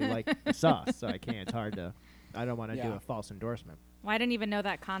I actually like the sauce, so I can't. It's hard to. I don't want to do Yeah. a false endorsement. Well, I didn't even know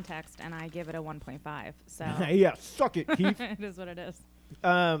that context, and I give it a 1.5. So Yeah, suck it, Keith. it is what it is.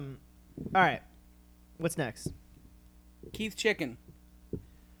 All right. What's next? Keith Chicken.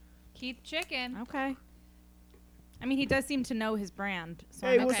 Keith Chicken. Okay. I mean, he does seem to know his brand. So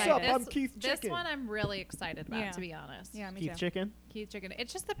Hey, I'm what's excited. up? I'm Keith This Chicken. one I'm really excited about, Yeah. to be honest. Yeah, me Keith too. Chicken. Keith Chicken.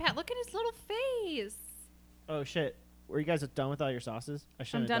 It's just the pat. Look at his little face. Oh shit. Were you guys done with all your sauces? I I'm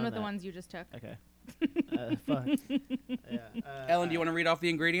shouldn't done have with the that. ones you just took. Okay. Fuck. Yeah. Ellen, do you want to read off the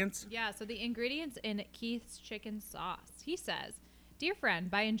ingredients? Yeah, so the ingredients in Keith's chicken sauce. He says, "Dear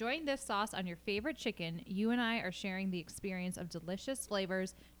friend, by enjoying this sauce on your favorite chicken, you and I are sharing the experience of delicious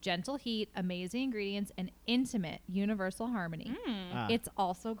flavors, gentle heat, amazing ingredients, and intimate universal harmony. Ah. It's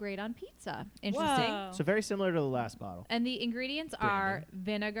also great on pizza." Interesting. Whoa. So very similar to the last bottle. And the ingredients are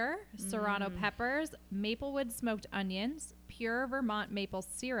vinegar, serrano peppers, maplewood smoked onions, pure Vermont maple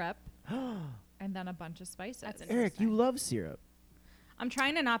syrup, and then a bunch of spices. That's Eric, you love syrup. I'm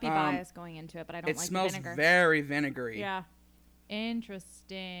trying to not be Um, biased going into it, but I don't It like smells vinegar. very vinegary. Yeah.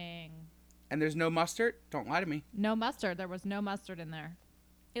 Interesting. And there's no mustard. Don't lie to me. No mustard. There was no mustard in there.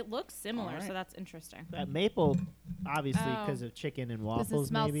 It looks similar, Alright. so that's interesting. That maple, obviously, Oh. because of chicken and Does waffles. it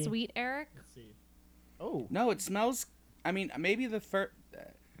smell maybe. sweet, Eric? Let's see. Oh, No, it smells. I mean, maybe the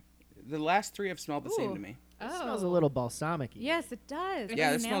last three have smelled the same Ooh. to me. it smells a little balsamic. Yes, it does. Yeah,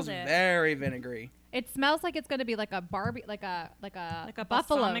 You this smells nailed it. very vinegary. It smells like it's gonna be like a Barbie, like a Like a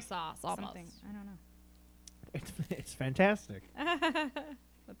buffalo balsamic sauce almost. something. I don't know. It's fantastic.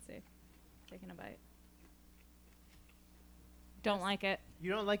 Let's see. Taking a bite. Don't like it.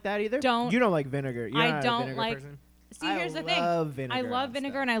 You don't like that either? Don't. You don't like vinegar. You're I not a don't vinegar like- person? See, I here's the love thing. vinegar I love on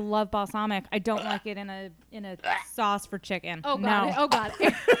vinegar stuff. and I love balsamic. I don't like it in a sauce for chicken. Oh god! No. Oh god!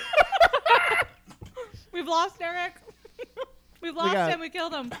 We've lost Eric. We've lost got- him. We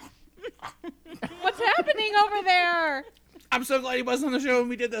killed him. What's happening over there? I'm so glad he wasn't on the show when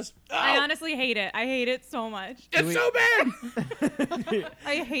we did this. Oh, I honestly hate it. I hate it so much. it's we- so bad.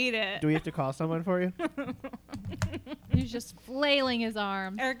 I hate it. Do we have to call someone for you? He's just flailing his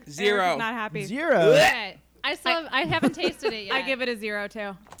arms. Eric, Zero. Eric's not happy. 0. Okay. I haven't tasted it yet. I give it a 0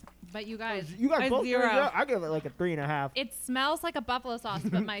 too. But you guys, You got A both 0. 0. I give it like a 3.5. it smells like a buffalo sauce,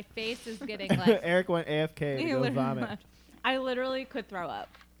 but my face is getting like. Eric went AFK to You go literally- vomit. I literally could throw up.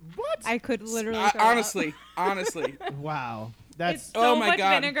 What? I could literally throw up. honestly, Wow. It's That's so Oh my much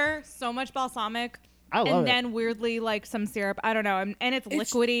God. vinegar, so much balsamic, I love and it. then weirdly like some syrup. I don't know, and it's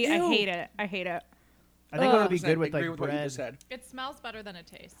It's- liquidy. I ew. hate it. I hate it. I think it would be 100% good with agree like with what you bread. just said. It smells better than it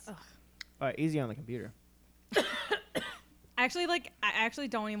tastes. All right, easy on the computer. I actually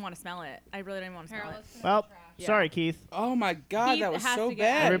don't even want to smell it. I really don't even want to smell it. Well, Yeah. sorry, Keith. Oh my god, Keith that was has so to get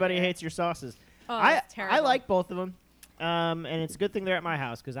bad. Everybody hates your sauces. Oh, I it's terrible. I like both of them, and it's a good thing they're at my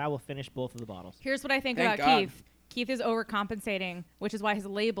house because I will finish both of the bottles. Here's what I think Thank about God. Keith. Keith is overcompensating, which is why his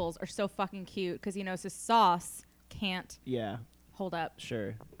labels are so fucking cute because he knows his sauce can't Yeah, hold up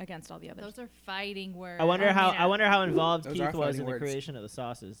sure. against all the others. Those are fighting words. I wonder I how mean, I wonder how involved Those Keith are was fighting in the words. creation of the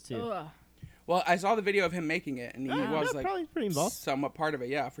sauces too. Ugh. Well, I saw the video of him making it, and he was yeah, like probably pretty involved. somewhat part of it.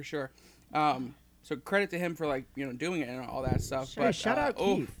 Yeah, for sure. So credit to him for like doing it and all that stuff. Hey, But shout out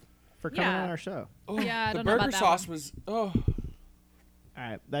oh, Keith for coming Yeah. on our show. oh, Yeah, I the don't know about burger that sauce one. was All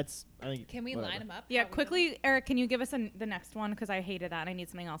right, that's I think. Can we whatever. line them up? Yeah, How we quickly, Eric, can you give us the next one? Because I hated that. I need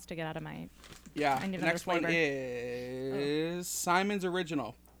something else to get out of my. yeah. I need The another next one flavor. is Simon's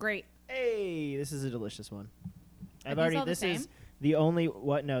Original. Great. Hey, this is a delicious one. Are I've these already. all the This is same? the only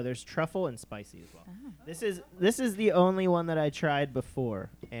what? No, there's truffle and spicy as well. Ah. This is the only one that I tried before,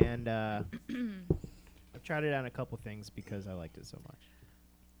 and I've tried it on a couple things because I liked it so much.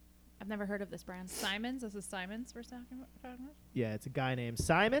 I've never heard of this brand. Simon's. This is Simon's we're talking about. Yeah, it's a guy named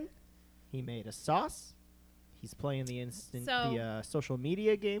Simon. He made a sauce. He's playing the So- social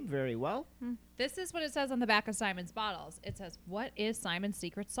media game very well. This is what it says on the back of Simon's bottles. It says, "What is Simon's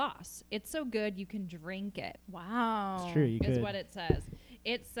secret sauce? It's so good you can drink it." Wow. It's true. You Is could. what it says.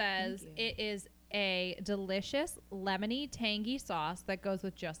 It says Thank you. it is a delicious, lemony, tangy sauce that goes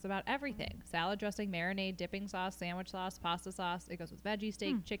with just about everything. Salad dressing, marinade, dipping sauce, sandwich sauce, pasta sauce. It goes with veggie,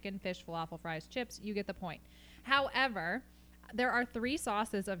 steak, chicken, fish, falafel, fries, chips. You get the point. However, there are 3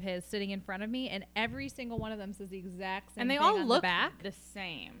 sauces of his sitting in front of me, and every single one of them says the exact same And they thing all on look the back. the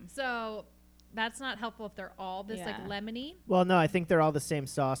same. So that's not helpful if they're all this like Yeah. lemony. Well, no, I think they're all the same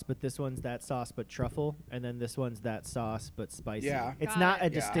sauce, but this one's that sauce but truffle, and then this one's that sauce but spicy. Yeah. It's Got not it. a Yeah.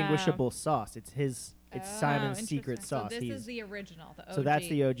 distinguishable sauce. It's his. It's Oh, Simon's secret interesting. sauce. So this He's- is the original, the OG. so that's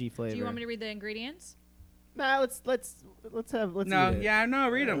the OG flavor. Do you want me to read the ingredients? Nah, let's No, eat it. yeah, no,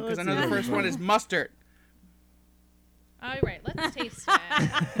 read them because I know Let's the eat it. first one is mustard. All right, let's taste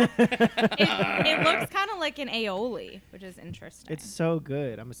it. It looks kind of like an aioli, which is interesting. It's so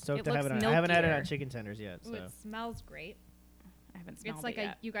good. I'm stoked It to have it looks on. I haven't had it on milkier. chicken tenders yet. Ooh, So it smells great. I haven't smelled It's like it a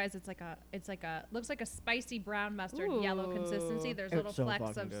yet. you guys. It's like a looks like a spicy brown mustard yellow consistency. Ooh. There's It's little so flecks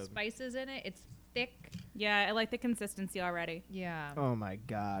fucking of good. spices in it. It's thick. Yeah, I like the consistency already. Yeah. oh my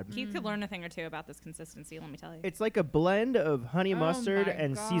god, Keith could learn a thing or two about this consistency. Let me tell you. it's like a blend of honey Oh mustard my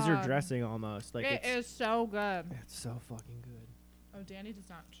and Caesar God. dressing almost. Like It it's is so good. it's so fucking good. Oh, Danny does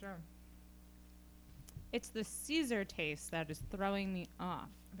not sure. It's the Caesar taste that is throwing me off.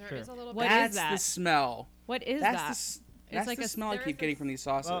 There is Sure. a little What bit. is That's that? the smell. What is That's that? the that's like the a- smell I there keep is getting a- from these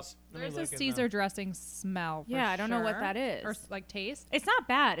sauces. There's a looking, Caesar dressing smell. For Yeah, I don't know what sure. that is. Or like taste. It's not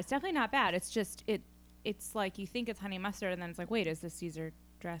bad. It's definitely not bad. It's just it's like you think it's honey mustard, and then it's like, wait, is this Caesar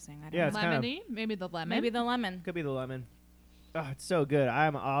dressing? I don't Yeah, know. it's kind of- Lemony, maybe the lemon. Maybe the lemon. Could be the lemon. Oh, it's so good.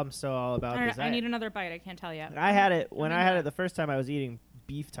 I'm so all about this. I need another bite. I can't tell yet. I had it when I'm I had into it the first time. I was eating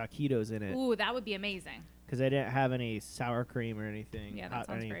beef taquitos in it Ooh, that would be amazing. because I didn't have any sour cream or anything. Yeah, that hot-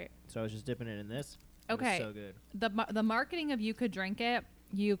 sounds any- great. So I was just dipping it in this. It was Okay. so good. The marketing of you could drink it.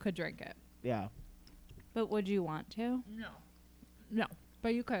 You could drink it. Yeah. But would you want to? No.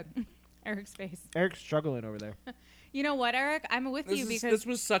 But you could. Eric's face. Eric's struggling over there. You know what, Eric? I'm with you because This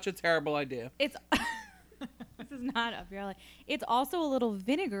was such a terrible idea. it's this is not up your alley. It's also a little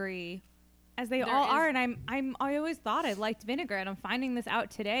vinegary, as they There all are, is- and I always thought I liked vinegar, and I'm finding this out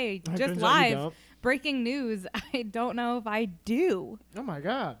today, It just turns out you live. don't. Breaking news. I don't know if I do. Oh my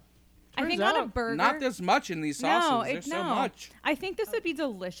god. I think Turns on a out burger. Not this much in these sauces. No, There's so no. much. I think this would be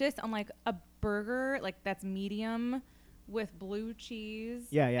delicious on like a burger, like that's medium with blue cheese.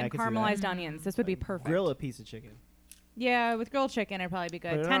 Yeah, yeah, I and could see that. caramelized onions. This would be perfect. Grill a piece of chicken. Yeah, with grilled chicken, it'd probably be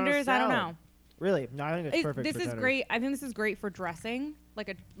Put it good. on a Tenders, I don't salad. know. Really? No, I think it's perfect. This for is tenders. great. I think this is great for dressing, like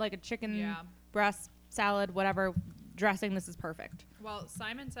a chicken Yeah. breast salad, whatever dressing. This is perfect. Well,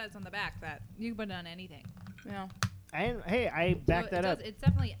 Simon says on the back that you can put it on anything. Yeah. And hey, I back So that up. It's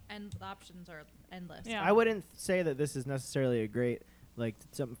definitely the options are endless. Yeah. I wouldn't say that this is necessarily a great like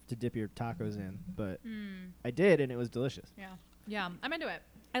something to dip your tacos in, but I did, and it was delicious. Yeah. Yeah, I'm into it.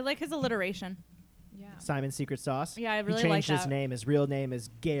 I like his alliteration. Yeah. Simon's secret sauce. Yeah, I really he like changed his that. name. His real name is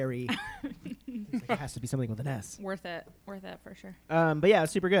Gary. He's like, it has to be something with an S. Worth it for sure. But yeah,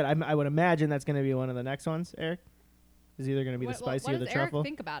 it's super good. I would imagine that's going to be one of the next ones. Eric is either going to be the spicy what or the does Eric truffle.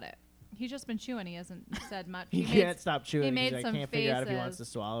 think about it? He's just been chewing. He hasn't said much. He made can't stop chewing. he made because some I can't figure out if he wants to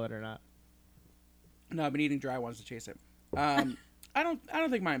faces. swallow it or not. No, I've been eating dry ones to chase it. I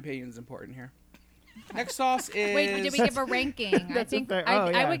don't think my opinion's important here. Next sauce is. Wait, did we give a ranking? I That's a think fair- I, oh,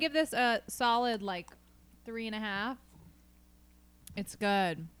 I yeah. would give this a solid like 3.5. It's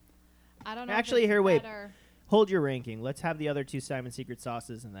good. I don't know. Actually, if it's here, wait. better. Hold your ranking. Let's have the other two Simon Secret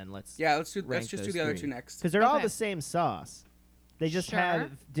sauces, and then let's Yeah, let's rank just do those the other three. two next. because they're all Okay. the same sauce. They just Sure.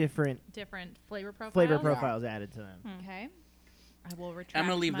 have different Different flavor profiles. flavor profiles added to them. Okay. I will retract. I'm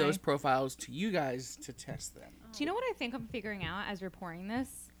gonna leave my- those profiles to you guys to test them. Do you know what I think I'm figuring out as you're pouring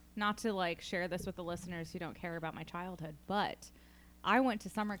this? Not to like share this with the listeners who don't care about my childhood, but I went to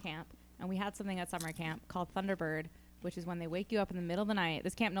summer camp and we had something at summer camp called Thunderbird, which is when they wake you up in the middle of the night.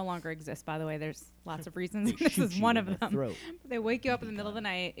 This camp no longer exists, by the way. There's lots of reasons. They This shoot is you one in of the them. throat. They wake you up in the middle of the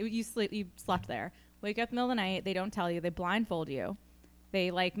night. You slept there. Wake up in the middle of the night. They don't tell you. They blindfold you. They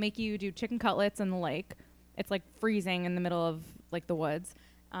like make you do chicken cutlets in the lake. It's like freezing in the middle of like the woods.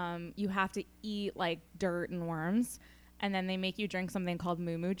 You have to eat like dirt and worms. And then they make you drink something called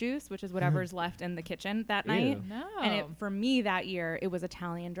moo juice, which is whatever's left in the kitchen that night. Ew. No. And for me that year, it was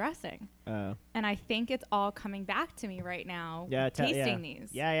Italian dressing. And I think it's all coming back to me right now, tasting these.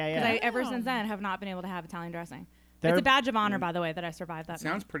 Yeah. Because ever Wow. since then, have not been able to have Italian dressing. They're- It's a badge of honor, by the way, that I survived that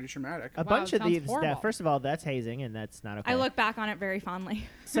Sounds night. pretty traumatic. A Wow, bunch it of sounds these. horrible. First of all, that's hazing, and that's not okay. I look back on it very fondly.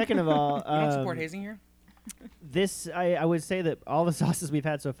 Second of all, You don't support hazing here? this I would say that all the sauces we've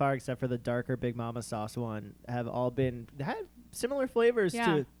had so far, except for the darker Big Mama sauce one, have all had similar flavors Yeah.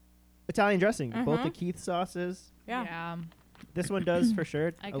 to Italian dressing. Both the Mhm. Keith sauces. Yeah. This one does for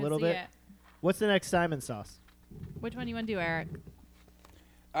sure I a can little see bit. it. What's the next Simon sauce? Which one do you want to do, Eric?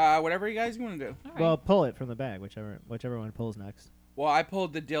 Whatever you guys want to do. All right. Well, pull it from the bag, whichever one pulls next. Well, I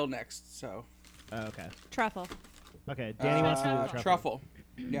pulled the dill next, so. Oh, okay. Truffle. Okay, Danny wants to do the truffle. Truffle.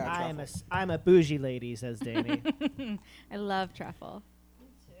 Yeah, truffle. I'm a bougie lady, says Danny. I love truffle.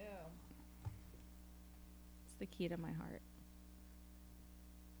 It's the key to my heart.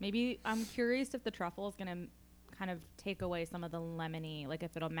 Maybe I'm curious if the truffle is going to kind of take away some of the lemony, like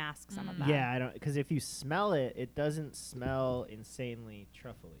if it'll mask some of that. Yeah, I don't, because if you smell it, it doesn't smell insanely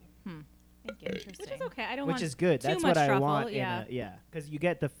truffly, Thank you. Interesting. Which is okay. I don't which want is good. too That's much what I truffle, want. yeah. Yeah, because you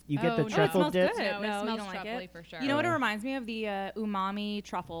get the Oh, the no, it truffle smells dip. good. No, No, it you smells don't like truffly it? for sure. You know what it reminds me of? The umami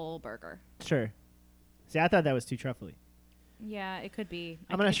truffle burger. Sure. See, I thought that was too truffly. Yeah, it could be.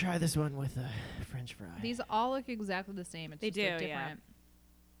 I'm gonna try this one with a French fry. These all look exactly the same. It's They just like do, yeah. different.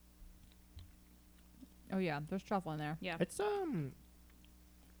 Oh yeah, there's truffle in there. Yeah. It's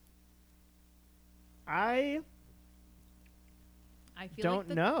I I feel don't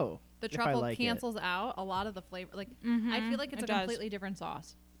like know. the if I truffle like it. cancels out a lot of the flavor. Like Mhm, I feel like it's it a does. completely different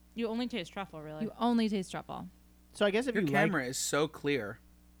sauce. You only taste truffle, really. You only taste truffle. So I guess if Your you camera is so clear.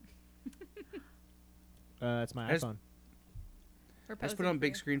 like, it's my I just- iPhone. For I just put it on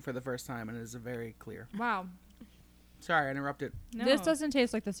big screen for the first time, and it is very clear. Wow, Sorry, I interrupted. No. this doesn't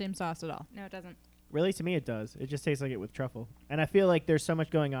taste like the same sauce at all. No, it doesn't. Really, to me, it does. It just tastes like it with truffle, and I feel like there's so much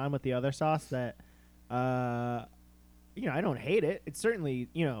going on with the other sauce that, I don't hate it. It's certainly,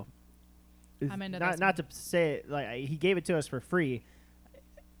 I'm into not this not to say it, like he gave it to us for free,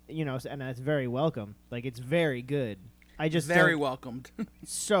 and that's very welcome. Like it's very good. I just Very don't- welcomed.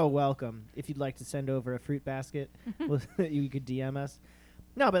 so welcome. If you'd like to send over a fruit basket, you could DM us.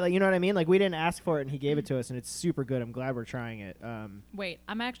 No, but like you know what I mean. Like we didn't ask for it, and he gave it to us, and it's super good. I'm glad we're trying it. Wait,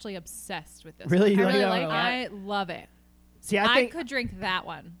 I'm actually obsessed with this. Really? one. You I like really it? like. Oh, I love it. See, I I think could drink that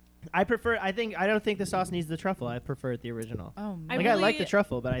one. I prefer. I don't think the sauce needs the truffle. I prefer the original. Oh I Like I like the really-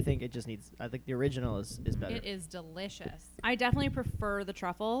 truffle, but I think it just needs. I think the original is better. It is delicious. I definitely prefer the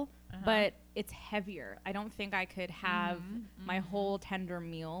truffle, Uh-huh. but it's heavier. I don't think I could have my whole tender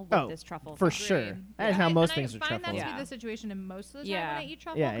meal with Oh, this truffle. for sauce. sure. Agreed. That is how And most I things are find truffle. that to Yeah. be the situation in most of the time Yeah. when I eat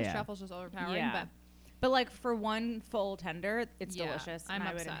truffle, Yeah, because yeah. truffle's just overpowering. Yeah. But like for one full tender, it's Yeah, delicious. I'm and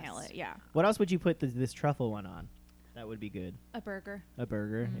I would inhale obsessed. it. Yeah. What else would you put this truffle one on? That would be good. A burger. A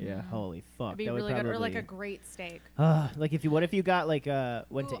burger. Yeah. Holy fuck. It'd be that would really good. Or like a probably- great steak. Like if you what if you got like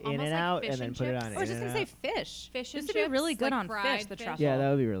went Ooh, to In almost and like Out fish and then and put it chips. on I was just gonna say In-N-Out? fish. Fish This and would be really chips, good like on fried fish. The fish. truffle. Yeah, that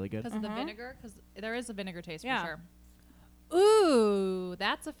would be really good. because of the Uh-huh. vinegar, because there is a vinegar taste Yeah. for sure. Ooh,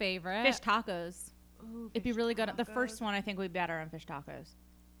 that's a favorite. Fish tacos. It'd be fish really good. The tacos. first one I think would be better on fish tacos.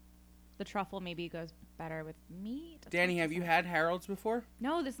 The truffle maybe goes better with meat. That's Danny, what have she you said. had Harold's before?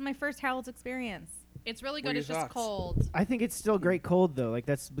 No, this is my first Harold's experience. It's really What are good. It's your just thoughts? cold. I think it's still great cold though. Like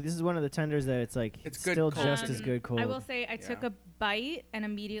this is one of the tenders that it's like It's good still cold, just too. as good cold. I will say I took Yeah. a bite and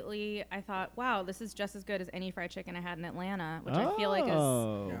immediately I thought, wow, this is just as good as any fried chicken I had in Atlanta, which I feel like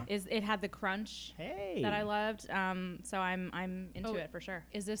Oh. Yeah. is it had the crunch Hey. that I loved. So I'm into Oh, it for sure.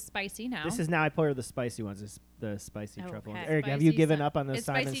 Is this spicy now? This is now I pour the spicy ones. This the spicy truffle ones. Okay. Eric, have you Spicy given Sim- up on the is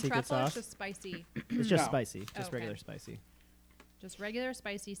Simon spicy Secret truffle or sauce? just spicy? It's just No. spicy, just Okay. regular spicy. Just regular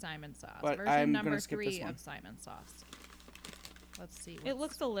spicy Simon sauce. But Version I'm number gonna skip this 3 one. of Simon sauce. Let's see. It what's-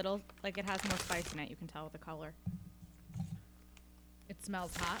 looks a little like it has more spice in it. You can tell with the color. It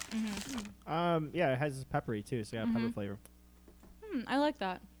smells hot. Yeah, it has peppery too, so it got pepper flavor. I like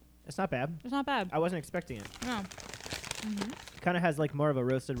that. It's not bad. It's not bad. I wasn't expecting it. No. Kind of has like more of a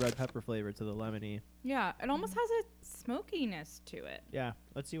roasted red pepper flavor to the lemony. Yeah, it almost has a smokiness to it. Yeah,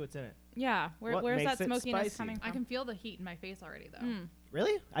 let's see what's in it. Yeah, What where's makes that it smokiness spicy? coming from? I can feel the heat in my face already, though.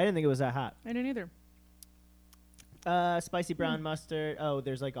 Really? I didn't think it was that hot. I didn't either. Spicy brown mustard. Oh,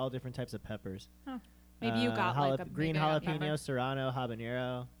 there's like all different types of peppers. Maybe you got like a green maybe I got jalapeno, pepper. serrano,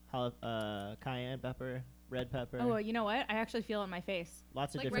 habanero, cayenne pepper, red pepper. Oh, you know what? I actually feel it in my face.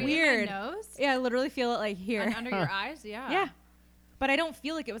 Lots of Like different. right Weird. in my nose? Yeah, I literally feel it like here. And under your eyes? Yeah. Yeah. But I don't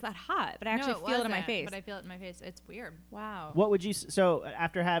feel like it was that hot. But I actually No, feel it in my wasn't, face. But I feel it in my face. It's weird. Wow. What would you? So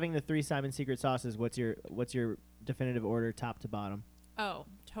after having the 3 Simon Secret sauces, what's your definitive order, top to bottom? Oh,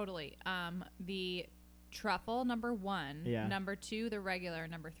 totally. The truffle, number 1. Yeah. Number 2, the regular.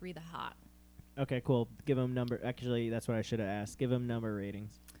 Number 3, the hot. Okay, cool. Give them number. Actually, that's what I should have asked. Give them number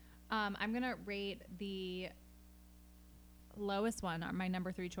ratings. I'm going to rate the lowest one, or my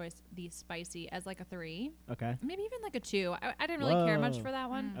number 3 choice, the spicy, as like a 3. Okay. Maybe even like a 2. I didn't really care much Whoa. for that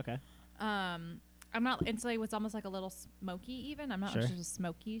one. Okay. I'm not. It's like it's almost like a little smoky. Even I'm not Sure. just a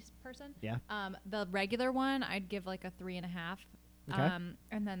smoky person. Yeah. The regular one I'd give like a 3.5. Okay.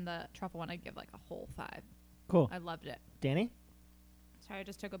 And then the truffle one I'd give like a whole 5. Cool. I loved it. Danny, Sorry, I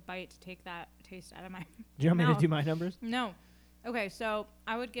just took a bite to take that taste out of my do you want me mouth. to do my numbers? No. Okay, so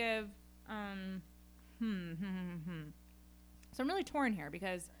I would give So I'm really torn here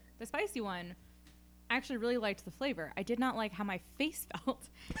because the spicy one, I actually really liked the flavor. I did not like how my face felt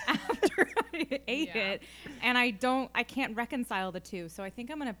after I ate Yeah. it, and I can't reconcile the two. So I think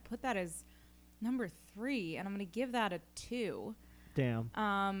I'm gonna put that as number 3, and I'm gonna give that a 2.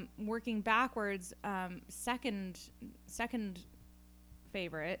 Damn. Working backwards, second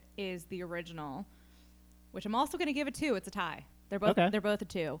favorite is the original, which I'm also gonna give a 2. It's a tie. They're both Okay. they're both a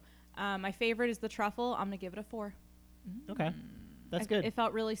 2. My favorite is the truffle. I'm gonna give it a 4. Okay. That's good. It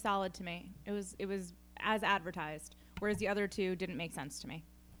felt really solid to me. It was as advertised, whereas the other 2 didn't make sense to me.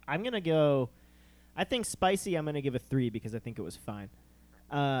 I'm gonna go. I think spicy. I'm gonna give a 3 because I think it was fine.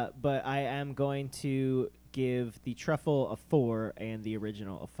 But I am going to give the truffle a 4 and the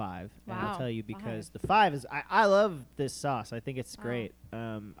original a 5. And I'll Wow, tell you because 5. the 5 is I love this sauce. I think it's Wow. great.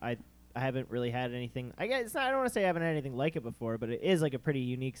 I haven't really had anything. I guess I don't want to say I haven't had anything like it before, but it is like a pretty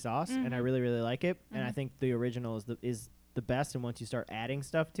unique sauce, and I Mhm. really like it. And I think the original is the best. And once you start adding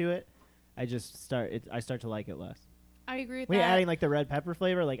stuff to it, I start to like it less. I agree with When you're that. adding like the red pepper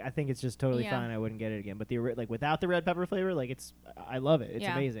flavor, like I think it's just totally Yeah. fine. I wouldn't get it again. But like without the red pepper flavor, like I love it. It's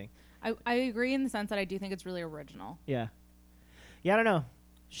Yeah. amazing. I agree in the sense that I do think it's really original. Yeah. I don't know.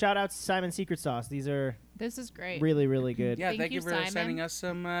 Shout out to Simon Secret Sauce. These are This is great. really good. Yeah, Thank thank you you, for Simon. sending us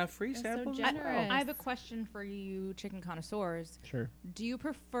some free That's so samples. generous. I have a question for you, chicken connoisseurs. Sure. Do you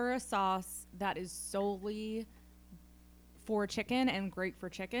prefer a sauce that is solely for chicken and great for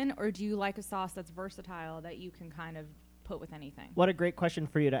chicken, or do you like a sauce that's versatile that you can kind of put with anything? What a great question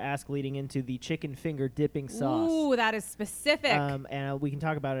for you to ask leading into the chicken finger dipping sauce. Ooh, that is specific. And we can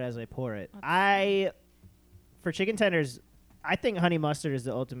talk about it as I pour it. For chicken tenders, I think honey mustard is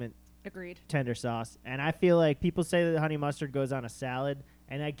the ultimate Agreed. tender sauce. And I feel like people say that honey mustard goes on a salad,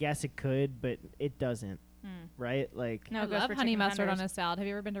 and I guess it could, but it doesn't. Right? Like, No, I it goes love for honey chicken mustard tenders. on a salad. Have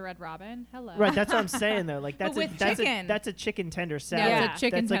you ever been to Red Robin? Hello. right? That's what I'm saying though. Like But with that's chicken. that's a chicken tender salad. Yeah. It's a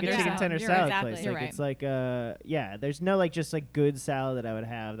chicken that's like tender a chicken salad. tender You're salad right. place. You're Like right. it's like yeah. There's no like just like good salad that I would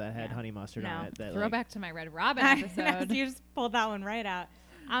have that had Yeah. honey mustard No. on it. That, Throw like, back to my Red Robin I episode. know, you just pulled that one right out.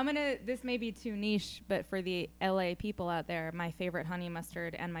 This may be too niche, but for the LA people out there, my favorite honey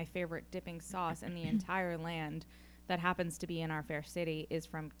mustard and my favorite dipping sauce in the entire land that happens to be in our fair city is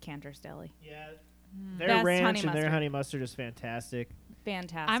from Cantor's Deli. Yeah. Their Best ranch honey and their mustard. honey mustard is fantastic.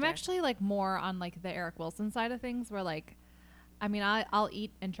 Fantastic. I'm actually like more on like the Eric Wilson side of things where like, I mean, I'll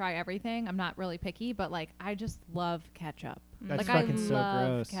eat and try everything. I'm not really picky, but like I just love ketchup. That's like fucking I so love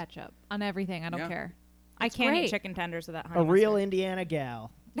gross. ketchup on everything. I don't Yeah. care. I It's can't great. eat chicken tenders without honey A real mustard. Indiana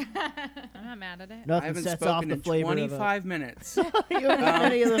gal. I'm not mad at it. I Nothing haven't sets off spoken the in flavor 25 minutes. of a, you haven't had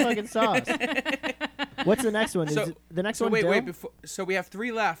any of the fucking sauce. What's the next one? Is So- it the next So one wait, dill? wait. So we have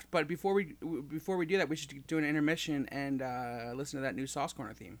 3 left, but before we do that, we should do an intermission and listen to that new Sauce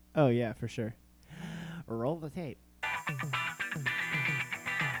Corner theme. Oh yeah, for sure. Roll the tape.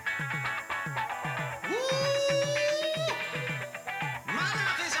 My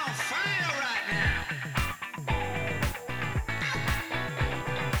mouth is on fire right now.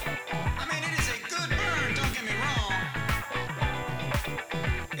 I mean, it is a good burn, don't get me wrong.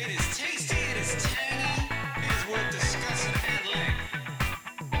 It is tasty, it is tangy, it is worth discussing at length.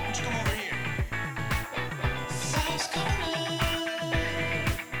 Why don't you come over here? Sauce Corner.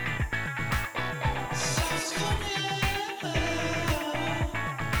 Sauce Corner.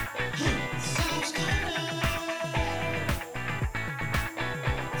 Sauce Corner.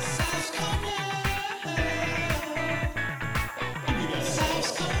 Sauce Corner.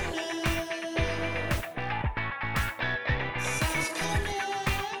 Sauce Corner. Sauce Corner.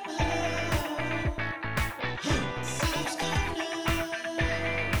 Sauce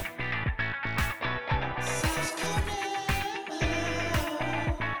Corner. Sauce Corner.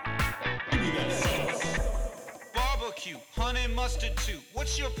 Barbecue, honey mustard too.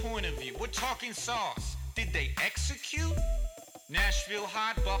 What's your point of view? We're talking sauce. Did they execute? Nashville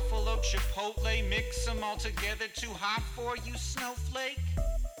hot, Buffalo, Chipotle, mix them all together. Too hot for you, snowflake?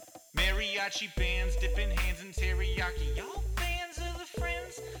 Mariachi bands, dipping hands in teriyaki. Y'all fans of the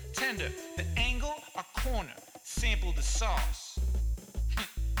friends? Tender, the angle, a corner. Sample the sauce.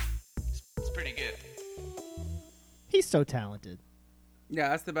 It's pretty good. He's so talented. Yeah,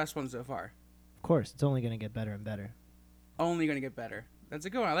 that's the best one so far. Of course, it's only gonna get better and better. Only gonna get better. That's a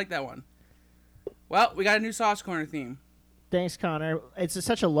good one. I like that one. Well, we got a new Sauce Corner theme. Thanks, Connor. It's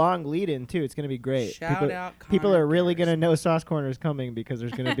such a long lead-in too. It's gonna be great. Shout people, out people Connor are really Garrison. gonna know Sauce Corner is coming because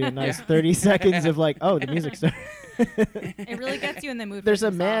there's gonna be a nice Yeah. 30 seconds of like, oh, the music started. It really gets you in the mood. There's for a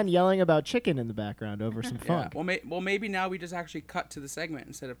some man sauce. yelling about chicken in the background over some Yeah. funk. Well, maybe now we just actually cut to the segment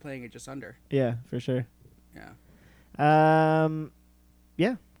instead of playing it just under. Yeah, for sure. Yeah.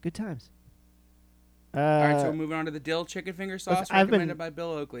 Yeah, good times. All right, so we're moving on to the dill chicken finger sauce I've been- recommended by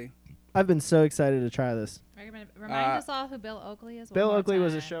Bill Oakley. I've been so excited to try this. Remind us all who Bill Oakley is. one Bill more Oakley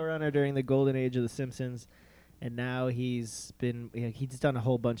was a time. showrunner during the golden age of The Simpsons, and now he's done a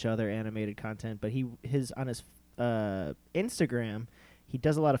whole bunch of other animated content. But on his Instagram, he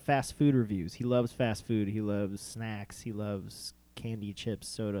does a lot of fast food reviews. He loves fast food. He loves snacks. He loves candy, chips,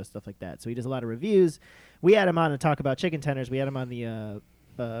 soda, stuff like that. So he does a lot of reviews. We had him on to talk about chicken tenders. We had him on the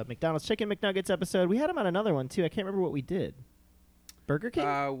McDonald's Chicken McNuggets episode. We had him on another one too. I can't remember what we did. Burger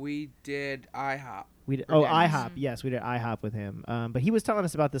King. We did IHOP. We did, for oh, Denny's. IHOP. Yes, we did IHOP with him. But he was telling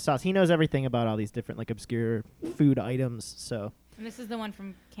us about the sauce. He knows everything about all these different like obscure food items. So And this is the one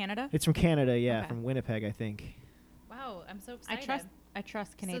from Canada. it's from Canada, yeah, Okay. from Winnipeg, I think. Wow, I'm so I excited.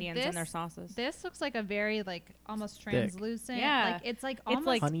 trust Canadians and their this- sauces. This looks like a very like almost Thick. translucent. Yeah. like it's like It's almost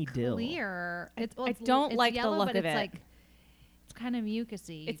like honey dill. clear. It's, I it's don't it's like the yellow, look but of it's it. like it's kind of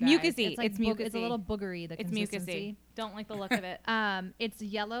mucusy. It's you guys. mucusy. It's, like It's It's a mucusy. little boogery. The It's consistency. mucusy. Don't like the look of it. It's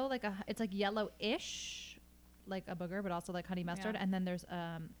yellow, it's like yellowish, like a booger, but also like honey mustard. Yeah. And then there's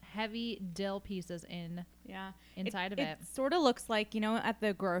heavy dill pieces Yeah. inside of it. sort of looks like, at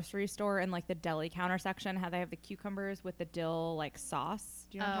the grocery store and like the deli counter section, how they have the cucumbers with the dill like sauce.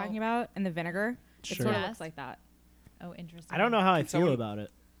 Do you know what I'm Oh. talking about? And the vinegar. Sure. It sort of Yes. looks like that. Oh, interesting. I don't know how I Can feel someone- about it.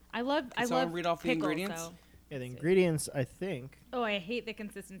 I love someone read off the pickles, ingredients? though. Yeah, the ingredients, I think. Oh, I hate the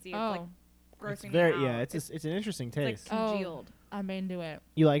consistency. It's Oh. like It's grossing very me out. yeah, it's an interesting like taste. congealed. I'm into it.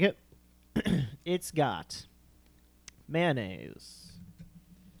 You like it? It's got mayonnaise,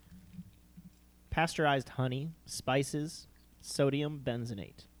 pasteurized honey, spices, sodium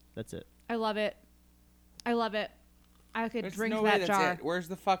benzenate. That's it. I love it. I love it. I could There's drink no way that that's jar. it. Where's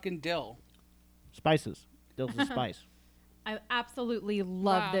the fucking dill? Spices. Dill's a spice. I absolutely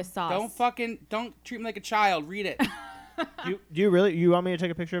love Wow. this sauce. Don't treat me like a child. Read it. Do you really? You want me to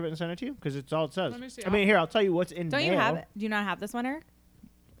take a picture of it and send it to you? Because it's all it says. Let me see. I mean, here I'll tell you what's in. Don't you mayo. have it? Do you not have this one, Eric?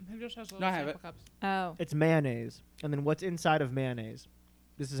 It just has No, I have it. cups. Oh. It's mayonnaise, and then what's inside of mayonnaise?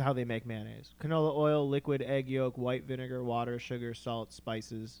 This is how they make mayonnaise: canola oil, liquid egg yolk, white vinegar, water, sugar, salt,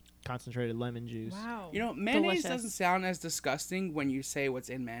 spices, concentrated lemon juice. Wow. You know, mayonnaise Delicious. doesn't sound as disgusting when you say what's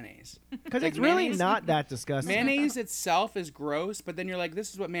in mayonnaise. Because Like it's really mayonnaise- not that disgusting. Mayonnaise itself is gross, but then you're like,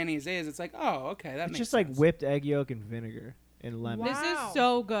 this is what mayonnaise is. It's like, oh, okay, that It's makes just sense. like whipped egg yolk and vinegar and lemon. This Wow. is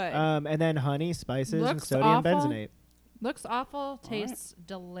so good. And then honey, spices, and Looks sodium awful. benzenate. Looks awful. Tastes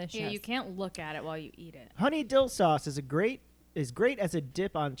delicious. yeah, you can't look at it while you eat it. Honey dill sauce is great as a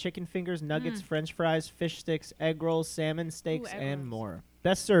dip on chicken fingers, nuggets, French fries, fish sticks, egg rolls, salmon steaks, egg and rolls. more.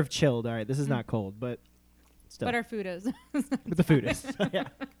 Best served chilled. All right, this is not cold, but still. But our food is. But the food is. Yeah.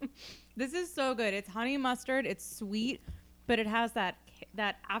 This is so good. It's honey mustard. It's sweet, but it has that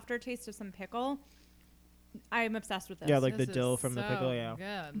aftertaste of some pickle. I'm obsessed with this. Yeah, like This the dill is from the so pickle. Yeah.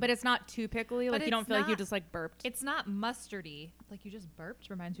 Good. but it's not too pickly. But Like you don't it's feel like you not- just like burped. it's not mustardy. Like you just burped.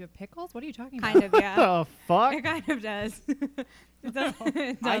 Reminds you of pickles. What are you talking about? Kind of, yeah. Oh fuck! It kind of does. it does,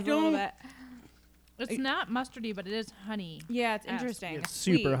 it does I a little don't- bit. It's not mustardy, but it is honey. Yeah, it's Yes. interesting. It's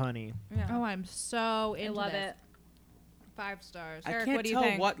super sweet. honey. Yeah. Oh, I'm so into I love this. it. 5 stars. I Eric, can't what do you tell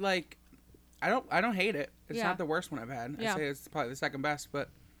think? what like. I don't hate it. It's Yeah. not the worst one I've had. Yeah. I'd say it's probably the second best, but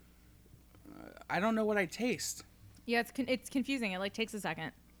I don't know what I taste. Yeah, it's confusing. It like takes a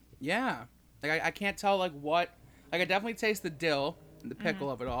second. Yeah, like I can't tell like what. Like I definitely taste the dill and the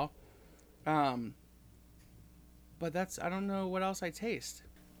pickle of it all. But I don't know what else I taste.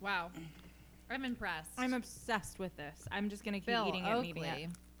 Wow. I'm impressed. I'm obsessed with this. I'm just gonna keep Phil eating it and eating Oakley. it.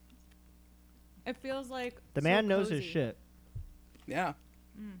 It feels like The so man knows his cozy. shit. Yeah.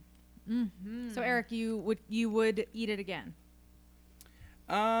 So Eric, you would eat it again?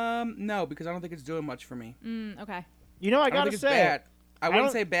 No, because I don't think it's doing much for me. Okay. You know, I I don't gotta think it's say, bad. I wouldn't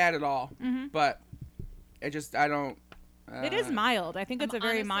don't- say bad at all, but I don't. It is mild. I think it's a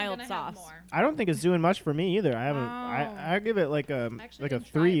very honestly mild gonna have sauce. more. I don't think it's doing much for me either. I haven't. Wow. I give it like a actually like a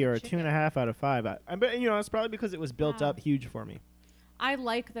didn't try 3 the or a chicken. 2.5 out of 5. I bet you know it's probably because it was built Wow. up huge for me. I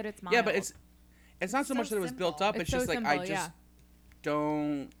like that it's mild. Yeah, but it's not so So much that it was built simple. up. It's It's so just like I simple, just yeah.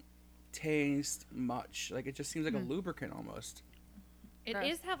 don't taste much. Like it just seems like a lubricant almost. It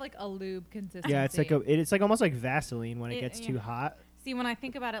Gross. is have like a lube consistency. Yeah, it's like it's like almost like Vaseline when it It- gets yeah. too hot. See, when I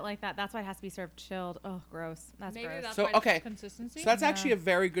think about it like that, that's why it has to be served chilled. Oh, gross. That's Maybe gross. that's So, why it's okay. consistency. So that's actually a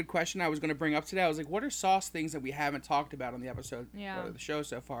very good question I was going to bring up today. I was like, what are sauce things that we haven't talked about on the episode Yeah. or the show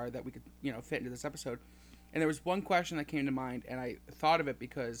so far that we could, fit into this episode? And there was one question that came to mind, and I thought of it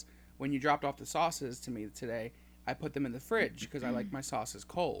because when you dropped off the sauces to me today, I put them in the fridge because I like my sauces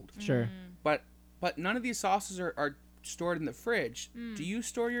cold. Sure. But none of these sauces are stored in the fridge. Do you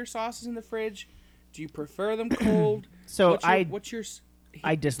store your sauces in the fridge? Do you prefer them cold? So what's your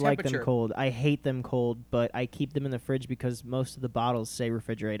I dislike them temperature? cold. I hate them cold, but I keep them in the fridge because most of the bottles say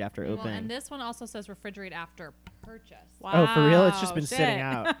refrigerate after well, opening. and this one also says refrigerate after purchase. Oh, for real? It's just Wow, been sitting shit.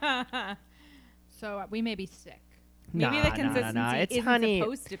 out. So we may be sick. Maybe Nah, the nah, consistency nah. It's isn't honey.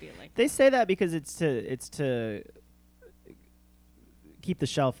 supposed to be like They say that because it's to keep the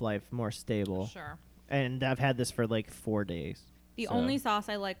shelf life more stable. Sure. And I've had this for like 4 days. The so- only sauce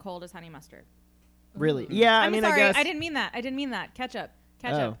I like cold is honey mustard. Really? Yeah, I I'm mean, sorry, I guess. didn't mean that. I didn't mean that. Ketchup.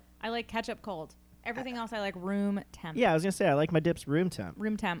 Oh. I like ketchup cold. Everything else I like room temp. Yeah, I was gonna say I like my dips room temp.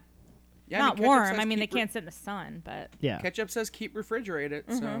 Room temp. Yeah, Not ketchup warm. says I mean, they keep re- can't sit in the sun, but Yeah. Ketchup says keep refrigerated.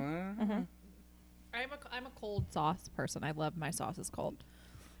 So I'm a cold sauce person. I love my sauces cold.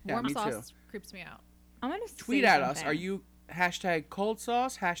 Yeah, Warm me sauce creeps me out. I'm gonna tweet say at us. something. Are you hashtag cold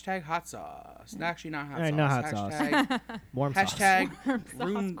sauce? Hashtag hot sauce. No, actually, not hot Alright, sauce. no hot sauce. Hashtag Warm sauce.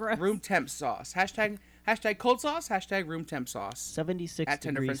 hashtag gross. room temp sauce. Hashtag cold sauce. Hashtag room temp sauce. 76 At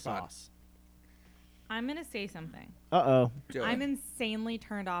Tender degree Friends Pod. sauce. I'm gonna say something. Uh-oh. Do I'm it. insanely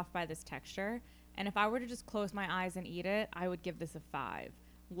turned off by this texture, and if I were to just close my eyes and eat it, I would give this a 5.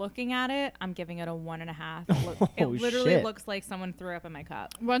 Looking at it, I'm giving it a 1.5. It Oh, literally shit. looks like someone threw up in my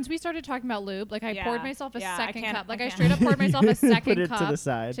cup. Once we started talking about lube, like I Yeah. poured myself a Yeah, I second can't- cup. Like I I can't. straight up poured myself a second Put it to cup the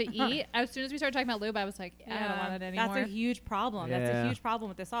side. to eat. As soon as we started talking about lube, I was like, I don't want it anymore. That's a huge problem. That's a Yeah. huge problem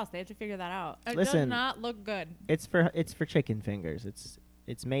with this sauce. They have to figure that out. It does Listen. not look good. It's for chicken fingers.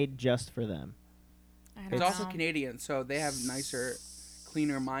 It's made just for them. I don't It's also know. Canadian, so they have nicer,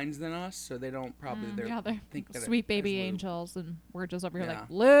 cleaner minds than us. So they don't probably Yeah, they're think that it sweet has baby lube. angels, and we're just over here Yeah. like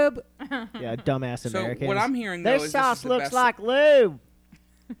lube. Yeah, dumbass So Americans. what I'm hearing Their though is sauce this is the looks best. like lube.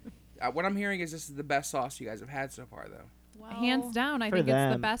 What I'm hearing is this is the best sauce you guys have had so far, though. Well, Hands down, I For think it's the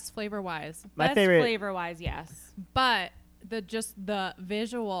them. best flavor wise. My best favorite. flavor-wise, yes. But the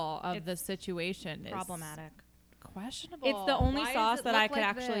visual of It's the situation is Problematic. questionable. It's the only Why does sauce it that I look could like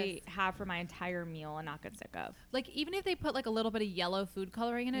actually this? have for my entire meal and not get sick of. Like even if they put like a little bit of yellow food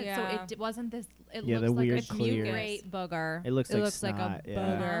coloring in it, so Yeah. wasn't this. It Yeah, the looks like weird a clear. great booger. It looks like like a snot, yeah.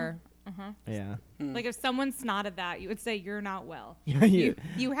 booger. Uh-huh. Yeah. Like if someone snotted that, you would say you're not well. Yeah,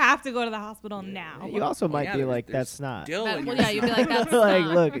 You have to go to the hospital now. You also Well, might yeah, be there's- like, there's that's not. dill That- in well, your yeah, you'd be like, sauce. that's like,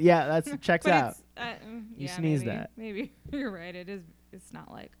 not. look, yeah, that's checks But out. it's, You yeah, sneeze maybe, that. Maybe you're right. It's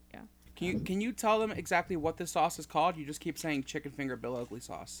not like Can you tell them exactly what this sauce is called? You just keep saying chicken finger Bill Oakley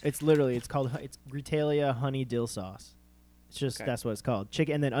sauce. It's called it's Gritalia honey dill sauce. It's just Okay. that's what it's called.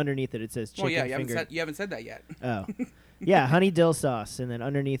 Chicken, and then underneath it says chicken Well, yeah, finger. you haven't said that yet. Oh, yeah, honey dill sauce, and then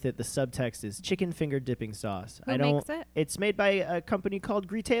underneath it the subtext is chicken finger dipping sauce. Who I don't. makes it? It's made by a company called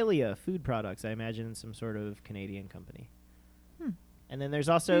Gritalia Food Products. I imagine some sort of Canadian company. And then there's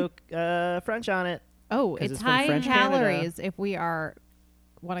also French on it. Oh, 'Cause it's it's from high in French Canada. calories. If we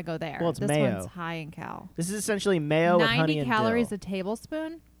want to go there, Well, it's this mayo. one's high in cal. This is essentially mayo with honey 90 and calories dill. a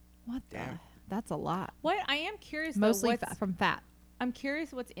tablespoon. What the? Damn. That's a lot. what I am curious. Mostly though, from fat. I'm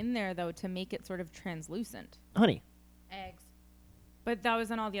curious what's in there though to make it sort of translucent. Honey. Eggs. But that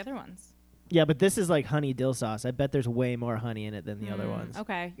was in all the other ones. Yeah, but this is like honey dill sauce. I bet there's way more honey in it than the other ones.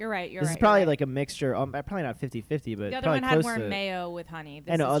 Okay, you're right. This is probably like a mixture. Probably not 50-50, but the other probably one had close more to mayo with honey.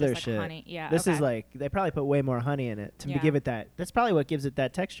 This and is other just like shit. honey. Yeah. This okay. is like they probably put way more honey in it to Yeah. give it that. That's probably what gives it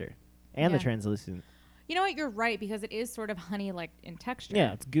that texture and the Yeah. translucent. You know what? You're right because it is sort of honey-like in texture.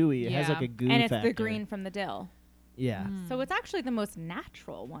 Yeah, it's gooey. It has Yeah. like a goo and it's factor. the green from the dill. Yeah. So it's actually the most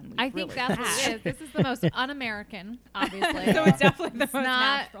natural one. We've I think really that's what had. it is. This is the most un-American, obviously. So it's definitely the It's most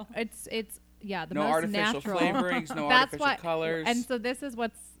not. natural. It's yeah, the No most artificial natural. flavorings, no That's artificial what, colors. And so this is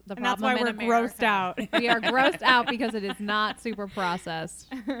what's the And that's problem why in we're grossed America. out. We are grossed out because it is not super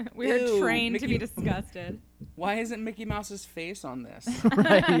processed. We are Ew, trained to be Mickey- disgusted. Why isn't Mickey Mouse's face on this?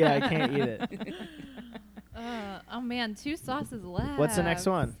 Yeah, I can't eat it. Oh man, 2 sauces left. What's the next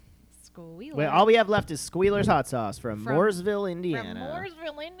one? Squealer. Wait, all we have left is Squealer's hot sauce from From- Mooresville, Indiana. From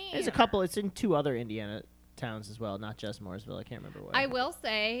Mooresville, Indiana. There's a couple. It's in 2 other Indiana towns as well, not just Mooresville. I can't remember what. I will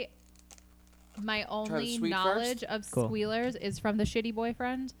say, my only sweet knowledge first? of Cool. Squealers is from the Shitty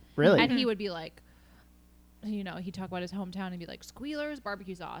Boyfriend. Really? And he would be like, you know, he'd talk about his hometown and be like, Squealers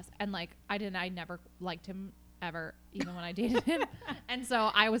barbecue sauce. And like, I never liked him ever, even when I dated him. And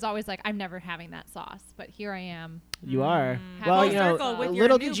so I was always like, I'm never having that sauce. But here I am. You are. Have Well, full you know, circle with your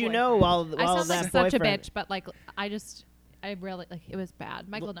little new did you know boyfriend. while I sound that like such a boyfriend. bitch, but like, I really, like, it was bad.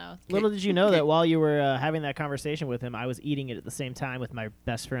 Michael knows. Little did you know that while you were having that conversation with him, I was eating it at the same time with my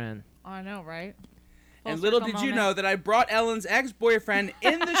best friend. I know, right? And Full little circle did you moment. know that I brought Ellen's ex-boyfriend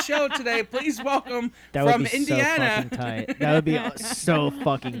in the show today. Please welcome That from would be Indiana. so fucking tight. That would be so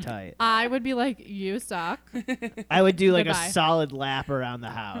fucking tight. I would be like, you suck. I would do like Goodbye. a solid lap around the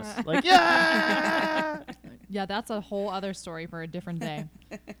house. Like, yeah! Yeah, that's a whole other story for a different day.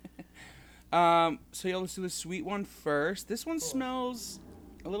 So yeah, let's do the sweet one first. This one smells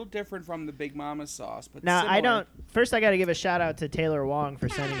a little different from the Big Mama sauce, but Now, I similar. don't. First, I got to give a shout out to Taylor Wong for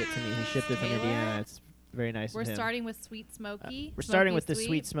sending it to me. He shipped it from Taylor? Indiana. It's very nice We're of him. starting with sweet smoky. We're starting Smoky with the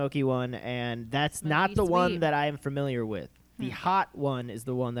sweet smoky one, and that's not Smoky the one sweet. that I am familiar with. The hot one is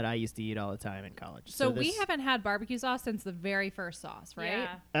the one that I used to eat all the time in college. So we this- haven't had barbecue sauce since the very first sauce, right?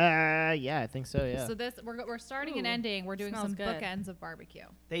 Yeah. Yeah, I think so. Yeah, So this we're starting and Ooh, ending. We're doing smells some good. bookends of barbecue.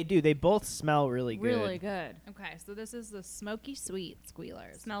 they do. They both smell really good. Really good. Okay, so this is the smoky sweet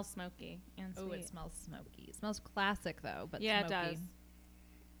squealers. It smells smoky and Oh, sweet. it smells smoky. It smells classic though, but Yeah, smoky. it does.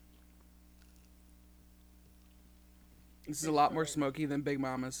 This is a lot more smoky than Big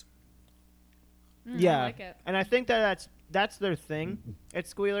Mama's. Yeah, I like it. and I think that's their thing. It's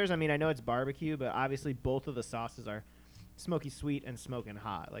Squealers. I mean, I know it's barbecue, but obviously both of the sauces are smoky sweet and smoking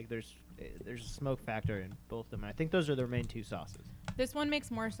hot. Like there's a smoke factor in both of them. I think those are their main 2 sauces. This one makes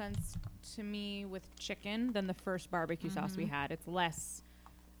more sense to me with chicken than the first barbecue sauce we had. It's less,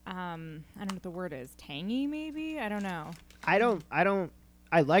 I don't know what the word is, tangy maybe? I don't know.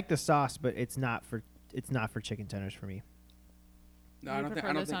 I like the sauce, but it's not for chicken tenders for me. No, You I don't think.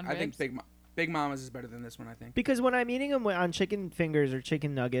 prefer this on I think ribs? Big Mama's is better than this one. I think. Because when I'm eating them on chicken fingers or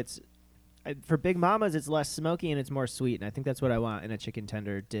chicken nuggets, for Big Mama's, it's less smoky and it's more sweet, and I think that's what I want in a chicken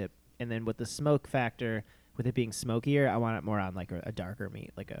tender dip. And then with the smoke factor, with it being smokier, I want it more on like a darker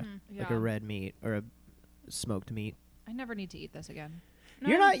meat, like a Yeah. red meat or a smoked meat. I never need to eat this again.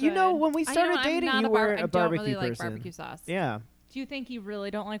 You're not. You know, when we I started know, dating, I'm not you a weren't a I don't barbecue really like person. barbecue sauce. Yeah. Do you think you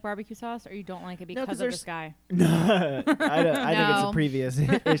really don't like barbecue sauce, or you don't like it No, 'cause because of there's- this guy? No, I think it's a No. previous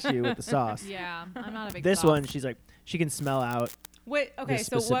issue with the sauce. Yeah, I'm not a big This sauce. one, she's like, she can smell out. Wait, okay, This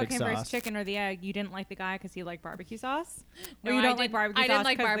so what specific came sauce. first, chicken or the egg? You didn't like the guy because he liked barbecue sauce? No, or you I don't like didn't- barbecue I sauce didn't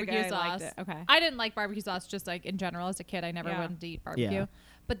like 'cause the barbecue guy liked sauce. it? Okay. I didn't like barbecue sauce just like in general as a kid. I never Yeah. wanted to eat barbecue. Yeah.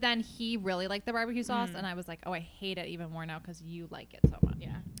 But then he really liked the barbecue sauce, Mm. and I was like, oh, I hate it even more now because you like it so much.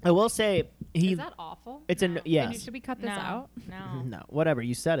 Yeah. I will say he. Is that awful? It's a No. yes. Should we cut this No. out? No. No, whatever.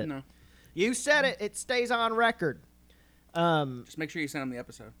 You said it. No. You said it. It stays on record. Just make sure you send him the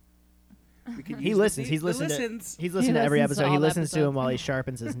episode. We could He use listens. the He's listened. listens. He's listened to every listens to episode. He all the listens to him episodes. while he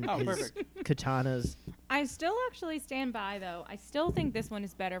sharpens his, Oh, his perfect. katanas. I still actually stand by, though. I still think this one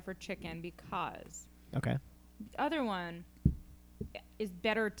is better for chicken because Okay. the other one is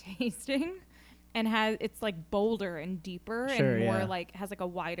better tasting and it's like bolder and deeper Sure, and more yeah. like has like a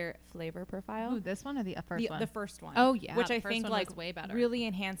wider flavor profile. Ooh, this one or the first one? The first one. Oh, yeah, which the I first think one like was way better. really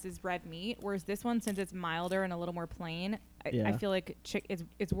enhances red meat. Whereas this one, since it's milder and a little more plain, I Yeah. feel like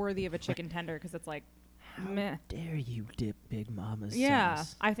it's worthy of a chicken tender because it's like, meh. Dare you dip Big Mama's Yeah,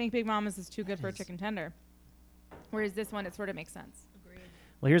 sauce? I think Big Mama's is too good for a is- chicken tender. Whereas this one, it sort of makes sense.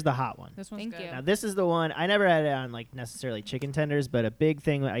 Well, here's the hot one. This one's Thank good. you. Now this is the one I never had it on like necessarily chicken tenders, but a big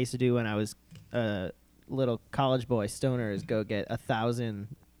thing that I used to do when I was a little college boy stoner is go get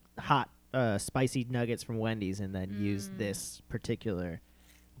 1,000 hot spicy nuggets from Wendy's and then use this particular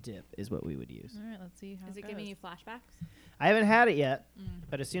dip is what we would use. All right, let's see how Is it goes. giving you flashbacks? I haven't had it yet, Mm.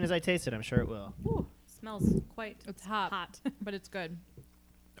 but as soon as I taste it, I'm sure it will. Ooh, smells quite It's hot, hot. but it's good.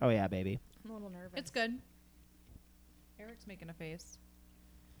 Oh yeah, baby. I'm a little nervous. It's good. Eric's making a face.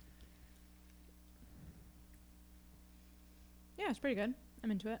 Yeah, it's pretty good.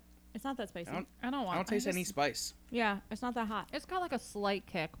 I'm into it. It's not that spicy. I don't- I don't want. I don't taste any just- spice. Yeah, it's not that hot. It's got like a slight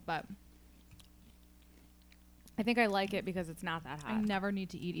kick, but I think I like it because it's not that I hot. never need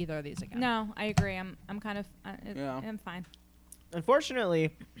to eat either of these again. No, I agree. I'm kind of Yeah. I'm fine.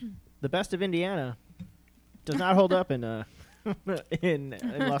 Unfortunately, the best of Indiana does not hold up in in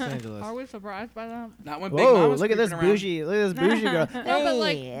Los Angeles. Are we surprised by that? Not when Big Whoa! Mama's Look at this creeping around. bougie! Look at this bougie girl. No, but,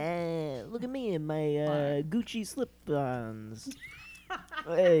 like- Hey, look at me in my Gucci slip-ons.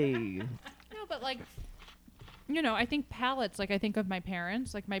 Hey. No, but like, you know, I think palates. Like, I think of my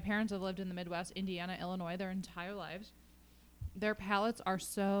parents. Like, my parents have lived in the Midwest, Indiana, Illinois, their entire lives. Their palates are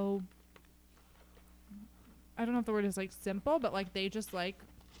so. I don't know if the word is like simple, but like they just like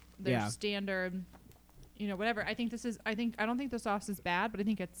their Yeah. standard. You know, whatever. I think this is. I don't think the sauce is bad, but I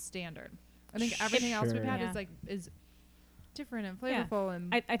think it's standard. I think everything else we've Sure. had Yeah. is different and Yeah. flavorful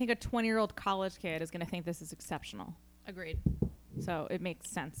and I think a 20-year-old college kid is going to think this is exceptional. agreed. So it makes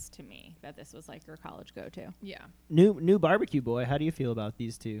sense to me that this was like your college go-to. Yeah. New barbecue boy. How do you feel about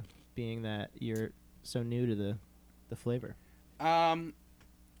these two? Being that you're so new to the flavor. I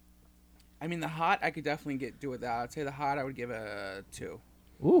mean, the hot I could definitely do without. I'd say the hot I would give a 2.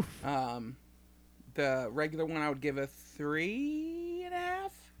 Oof. The regular one I would give a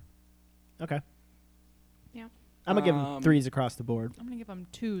 3.5. Okay. Yeah. I'm gonna give him Um, 3s across the board. I'm gonna give them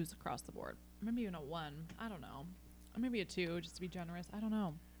 2s across the board. Maybe even a 1. I don't know. Or maybe a 2 just to be generous. I don't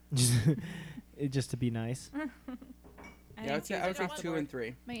know. Just to be nice. Yeah, I would say I don't want 2 and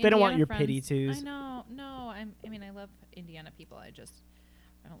 3. My They don't want Indiana your friends- pity twos. I know. No. I mean, I love Indiana people. I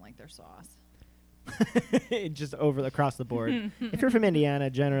don't like their sauce. Just across the board. If you're from Indiana,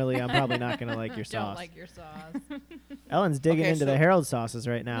 generally, I'm probably not gonna like your Don't sauce. like your sauce. Ellen's digging Okay, into the so- Harold sauces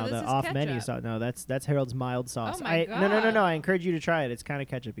right now. No, this the is off-menu ketchup. sauce. No, that's Harold's mild sauce. my No. God. I encourage you to try it. It's kind of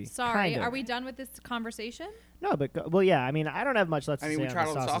ketchupy. Sorry. Kind of. Are we done with this conversation? No, but well, yeah. I mean, I don't have much left to I mean, say we on tried the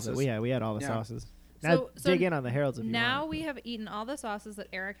all the sauces. sauces. We had all the Yeah. sauces. Now So dig in on the Harold's if you Now want. we have eaten all the sauces that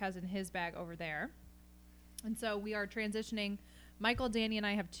Eric has in his bag over there. And so we are transitioning. Michael, Danny, and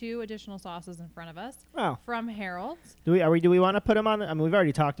I have 2 additional sauces in front of us Wow. from Harold's. Do we want to put them on? I mean, we've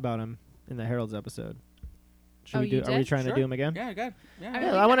already talked about them in the Harold's episode. Should Oh, we do? you Are we did? trying to Sure. do them again? Yeah, good. Yeah. I Yeah, mean,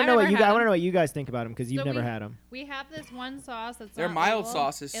 I want to I've know what never you had guys. I want to them. know what you guys think about them because you've So never we- had them. We have this one sauce that's Their not mild labeled.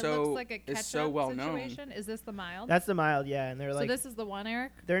 sauce is It so- looks like a is ketchup so well known. situation. Is this the mild? That's the mild, yeah, and they're so like this is the one,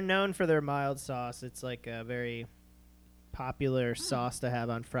 Eric. they're known for their mild sauce. It's like a very popular sauce to have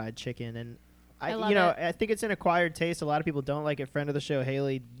on fried chicken, and I love you know, it. I think it's an acquired taste. A lot of people don't like it. Friend of the show,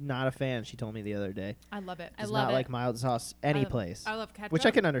 Haley, not a fan. She told me the other day. I love it. I Does love not it. like mild sauce any I- place, I love ketchup. which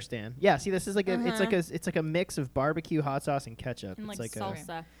I can understand. Yeah, see, this is like a, Uh-huh. it's like a mix of barbecue, hot sauce, and ketchup. And It's like like a,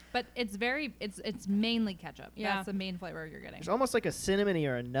 salsa. But it's it's mainly ketchup. Yeah. That's the main flavor you're getting. there's almost like a cinnamony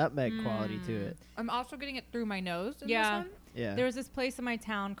or a nutmeg quality to Mm. it. I'm also getting it through my nose. In Yeah. This one. Yeah, There was this place in my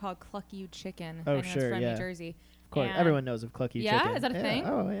town called Cluck You Chicken. Oh, and it was sure, from yeah. New Jersey. of course, and- everyone knows of Clucky Yeah, Chicken. is that a thing?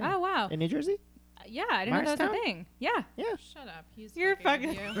 Oh yeah. Oh wow. In New Jersey? Yeah, I didn't know that was a Myerstown? thing. Yeah. Shut up. He's You're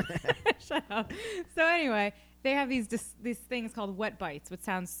fucking fucking. with you. Shut up. So anyway, they have these things called wet bites, which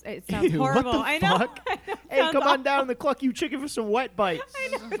sounds Ew, horrible. what the I know. fuck? I know, it Hey, sounds come on awful. down the Cluck You Chicken for some wet bites. I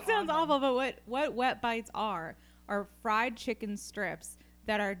know it sounds awful, but what wet bites are fried chicken strips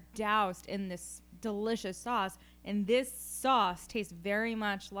that are doused in this delicious sauce, and this sauce tastes very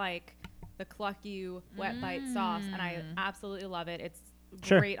much like the Cluck You wet bite sauce, and I absolutely love it. It's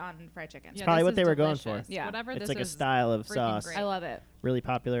Sure. great on fried chicken. Yeah, probably this what is they were going delicious. for. Yeah. Whatever It's this like a is style of freaking sauce. great. I love it. Really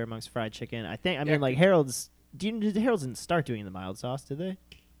popular amongst fried chicken. I Yeah. mean, like Harold's. Did Harold's didn't start doing the mild sauce, did they?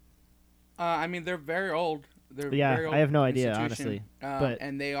 I mean, they're very old. They're Yeah, very old I have no idea, institution. honestly, but-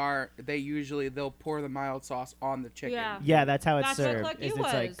 and they'll pour the mild sauce on the chicken. Yeah. Yeah, that's how it's That's served. what Cluck Is You it's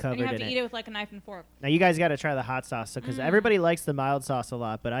was. like and covered you have in to it. eat it with like a knife and fork. Now you guys got to try the hot sauce because everybody likes the mild sauce a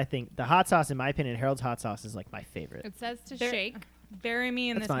lot, but I think the hot sauce, in my opinion, Harold's hot sauce is like my favorite. It says to There- shake. Bury me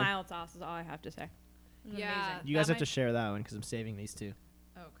in That's this fine. mild sauce is all I have to say. It was Yeah. amazing. You guys that have to might- share that one because I'm saving these two.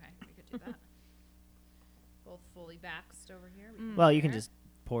 Okay, we could do that. Both fully vaxxed over here. We can Well, you can share. just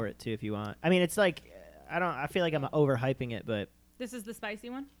pour it too if you want. I mean, it's like I feel like I'm overhyping it, but This is the spicy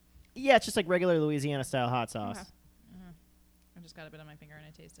one. yeah, it's just like regular Louisiana style hot sauce. Okay. I just got a bit on my finger and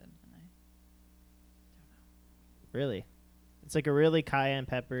I tasted. And Really, it's like a really cayenne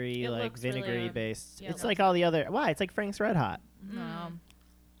peppery, It like looks really vinegary good. based. Yeah, it It's like all the other. Why? It's like Frank's Red Hot. No.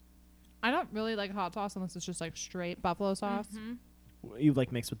 I don't really like hot sauce unless it's just like straight buffalo sauce. You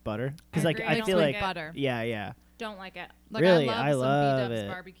like mixed with butter because like agree. I don't feel like like it. butter. yeah, yeah. Don't like it. Like Really? I I love love some B-dubs it.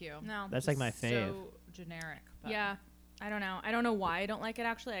 barbecue. No. That's like my fave. So generic. But Yeah. I don't know. I don't know why I don't like it.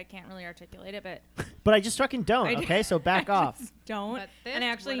 Actually, I can't really articulate it, but But I just fucking don't. I do- Okay, so back I off. just don't. But this, And I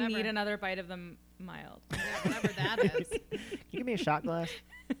actually whatever. need another bite of the mild. Yeah, whatever that is. Can you give me a shot glass?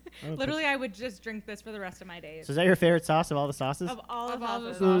 I wanna put- Literally, I would just drink this for the rest of my days. So is that your favorite sauce of all the sauces? Of all Of the all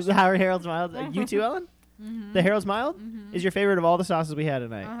the sauces. So Howard Harold's mild. You too, Ellen? The Harold's mild is your favorite of all the sauces we had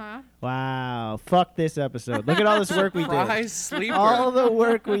tonight. Uh-huh. Wow. Fuck this episode. Look at all this work we did. Prize sleeper. All the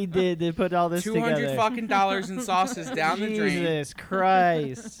work we did to put all this $200 together. fucking dollars in sauces down the drain. Jesus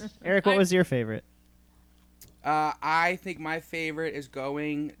Christ. Eric, what was your favorite? I think my favorite is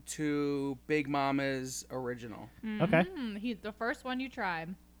going to Big Mama's original, Okay. The first one you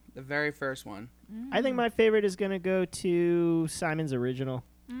tried. the very first one. I think my favorite is going to go to Simon's original.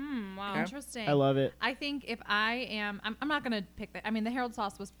 Wow. Okay. Interesting. I love it. I think if I am, I'm not gonna pick that. I mean, the Harold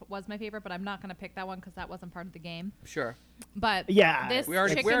sauce was my favorite, but I'm not gonna pick that one because that wasn't part of the game. Sure, But Yeah. this we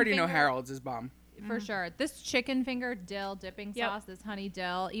already chicken know finger- Harold's is bomb. for sure. This chicken finger dill dipping Yep. sauce, this honey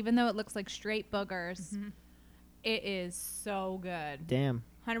dill, even though it looks like straight boogers, it is so good. Damn.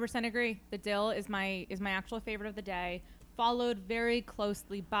 100% agree. The dill is my actual favorite of the day, followed very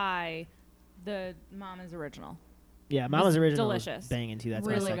closely by the Mama's original. Yeah, Mama's original is delicious. banging too. That's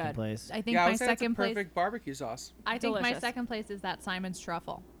Really my second good. place. I think Yeah, I my would say that's a second place. perfect barbecue sauce. I think my Delicious. second place is that Simon's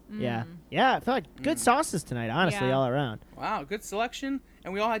truffle. Yeah. Yeah, I feel like good sauces tonight, honestly, Yeah. all around. Wow, good selection,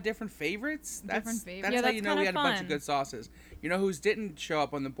 and we all had different favorites. That's favorites. that's Yeah, how that's you know kinda we had a bunch fun. of good sauces. You know who's didn't show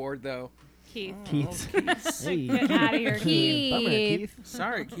up on the board though? Keith. Keith. Hey. Get outta here, Keith. Bummer, Keith.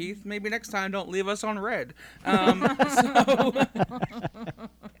 Sorry, Keith. Maybe next time don't leave us on red. So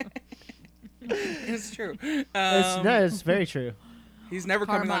it's true. It's very true. He's never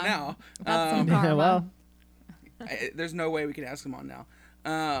coming on Karma. now. That's some Yeah, karma. well, There's no way we can ask him on now.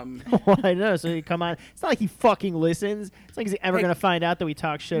 well, I know. So he come on. It's not like he fucking listens. It's like he's ever Hey. gonna find out that we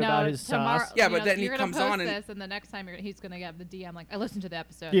talk shit about his tomorrow, sauce. Yeah, you but know, then he you're gonna comes post on and- this, and the next time he's gonna get the DM like, I listened to the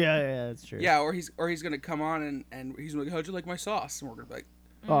episode. Yeah, that's true. Yeah, or he's gonna come on and he's like, "How'd you like my sauce?" And we're gonna be like,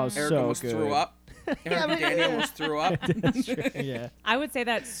 Oh, "Eric so almost good. threw up." Eric and Danny almost threw up. That's true. Yeah. I would say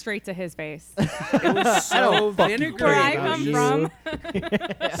that straight to his face. It was so fucking vinegary. Where I about come you. from,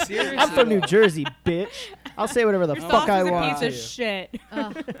 Seriously. I'm from New Jersey, bitch. I'll say whatever the sauce fuck I is a want. piece of shit.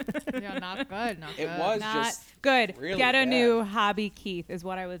 Yeah, not good. Not It good. was Not just good. really Get a bad. new hobby, Keith, is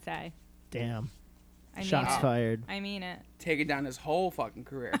what I would say. Damn. I mean Shots it. fired. I mean it. taking down his whole fucking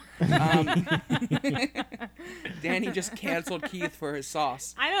career. Danny just canceled Keith for his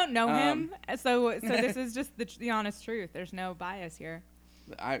sauce. I don't know him, so this is just the honest truth. There's no bias here.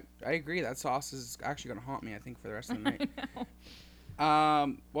 I agree. That sauce is actually gonna haunt me. I think for the rest of the night.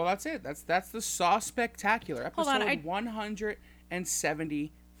 Well, that's it. That's the Sauce Spectacular, Hold episode on,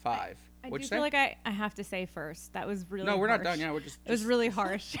 175. I What'd do you feel say? like I have to say first. That was really No, we're not harsh. done. Yeah, we're just. It was really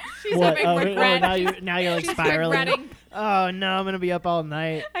harsh. What? having Oh, regret. now you're like She's spiraling. regretting. Oh no, I'm gonna be up all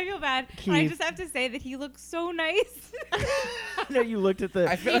night. I feel bad. I Keith. just have to say that he looks so nice. I know you looked at the.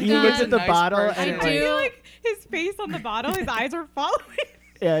 I feel like you he's looked a at the nice bottle person. and I like, do. like his face on the bottle, his eyes are following.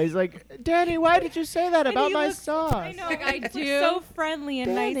 Yeah, he's like, Danny, why did you say that And about he my looks- sauce? I know. I He's do. so friendly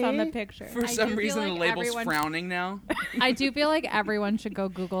and nice on the Danny. picture. For I some do feel reason, the like label's everyone- frowning now. I do feel like everyone should go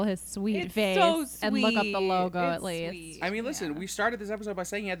Google his sweet It's face so and look up the sweet. logo It's at least. sweet. I mean, listen, we started this episode by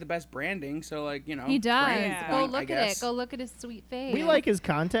saying he had the best branding, so like, you know, He does. branding's Yeah. the Go point, I look at guess. it. Go look at his sweet face. We like his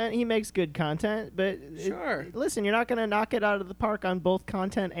content. He makes good content, but Sure. listen, you're not gonna knock it out of the park on both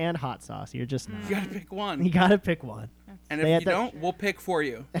content and hot sauce. You're just not. You gotta pick one, You gotta pick one. and They if had you that- don't, we'll pick for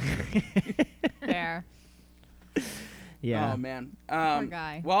you. Fair. Yeah. Oh man. Poor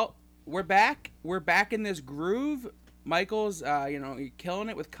guy. Well, we're back. We're back in this groove. Michael's, killing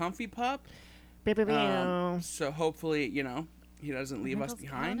it with Comfy Pup. So hopefully, he doesn't leave us Michael's killing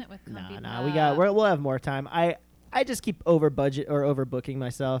behind. it with Nah, Comfy nah. Pup. We'll have more time. I just keep over budget or overbooking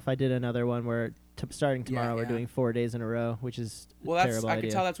myself. I did another one where starting tomorrow we're yeah. doing 4 days in a row, which is Well, a that's terrible I idea.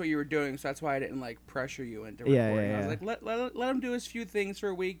 could tell that's what you were doing, so that's why I didn't like pressure you into Yeah, recording. yeah, I was yeah. like, let him do his few things for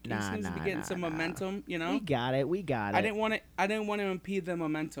a week. Nah, he seems to be nah, getting nah, some nah. momentum. We got it. We got it. I didn't want to impede the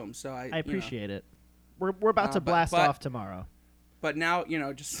momentum, so I appreciate it. We're about to blast but- off tomorrow. But now,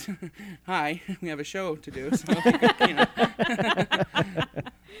 just hi, we have a show to do. So,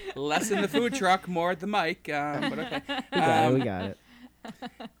 less in the food truck, more at the mic. But okay. We got it.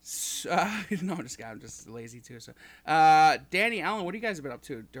 No, I'm just lazy too. So, Danny, Alan, what have you guys been up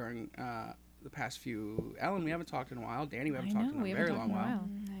to during the past few? Alan, we haven't talked in a while. Danny, we haven't talked in a very long while.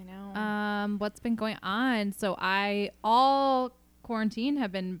 I know. What's been going on? So I all quarantine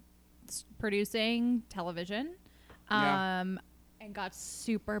have been producing television. Yeah. And got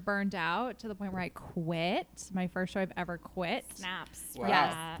super burned out to the point where I quit. My first show I've ever quit. Snaps. Wow.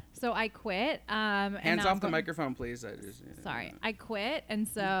 Yes. So I quit. And Hands now off I'm the go- microphone, please. Sorry, I quit, and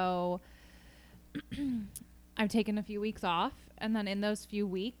so I've taken a few weeks off, and then in those few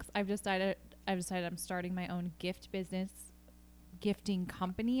weeks, I've decided I'm starting my own gift business, gifting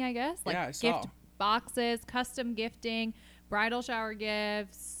company, I guess, like Yeah, I saw. gift boxes, custom gifting, bridal shower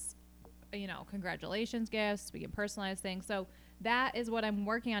gifts, congratulations gifts. We can personalize things. So that is what I'm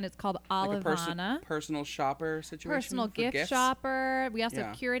working on. It's called Like a Olivana. personal shopper situation. Personal for gift gifts? shopper. We also Yeah.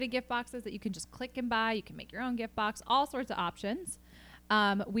 have curated gift boxes that you can just click and buy. You can make your own gift box, all sorts of options.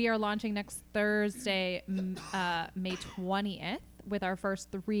 We are launching next Thursday, May 20th, with our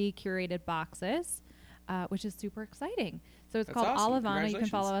first 3 curated boxes, which is super exciting. So it's That's called awesome. Olivana. You can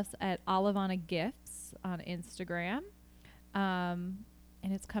follow Congratulations. us at Olivana Gifts on Instagram.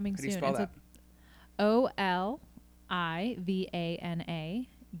 And it's coming How do you soon. spell It's that? Olivana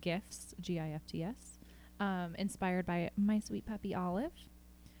Gifts, GIFTS, inspired by my sweet puppy Olive.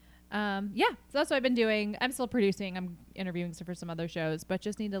 So that's what I've been doing. I'm still producing. I'm interviewing for some other shows, but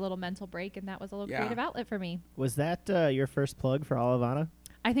just need a little mental break, and that was a little Yeah. creative outlet for me. Was that your first plug for Olivana?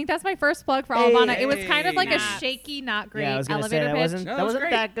 I think that's my first plug for Olivana. It was kind of like a Nice. shaky, not great Yeah, I was gonna say elevator that pitch. wasn't No, that it was wasn't great.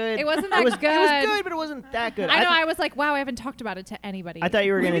 that good. It wasn't It that was good. good, but it wasn't that good. I know. I was like, wow, I haven't talked about it to anybody. I thought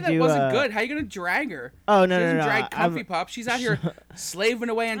you were Maybe gonna that do. wasn't good. How are you gonna drag her? Oh She no doesn't no no! drag I'm- Comfy Pup. She's out here slaving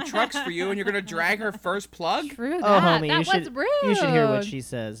away on trucks for you, and you're gonna drag her first plug? True that. Oh, homie, that you was should rude. you should hear what she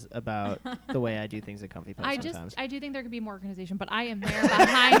says about the way I do things at Comfy Pup I sometimes. do think there could be more organization, but I am there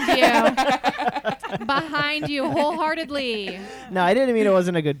behind you, behind you wholeheartedly. No, I didn't mean it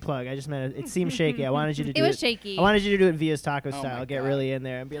wasn't a good plug. I just meant it seemed shaky. I wanted you to do It was shaky. I wanted you to do it Via's Taco Oh style. my Get God. really in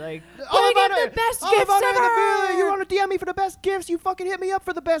there and be like, Bring in Olivana, the best Olivana gifts in the ever!" building. You want to DM me for the best gifts? You fucking hit me up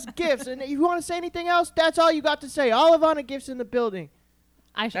for the best gifts. And if you want to say anything else, that's all you got to say. Olivana gifts in the building.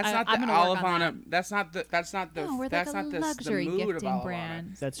 That's not I'm the gonna work on that. Olivana. That's not the. No, we're that's like not a the luxury mood of gifting Olivana.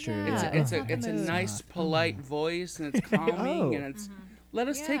 brand. That's true. Yeah. It's not the a mood. nice, polite voice, and it's calming, Oh. and it's let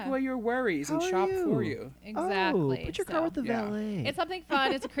us take Yeah. away your worries and How are shop you? for you. Exactly. Oh, put your car with the Yeah. valet. It's something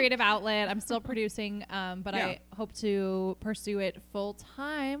fun. It's a creative outlet. I'm still producing, but Yeah. I hope to pursue it full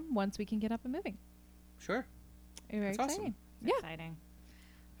time once we can get up and moving. Sure. Very That's awesome. exciting. Yeah. Exciting.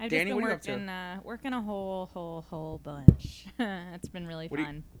 I've Danny, just what been are you up to? working a whole bunch. It's been really What do you-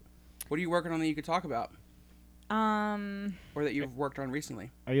 fun. What are you working on that you could talk about, or that you've worked on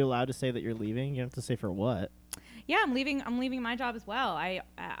recently? Are you allowed to say that you're leaving? You don't have to say for what. Yeah, I'm leaving my job as well. I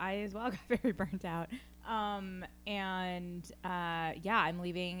as well got very burnt out. I'm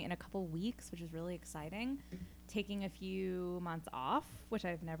leaving in a couple weeks, which is really exciting. Taking a few months off, which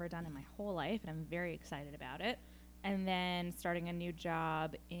I've never done in my whole life, and I'm very excited about it. And then starting a new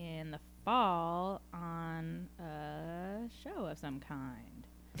job in the fall on a show of some kind.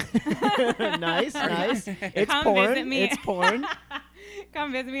 Nice, nice. It's Come porn. visit me. It's porn.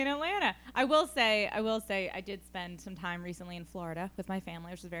 Come visit me in Atlanta. I will say I did spend some time recently in Florida with my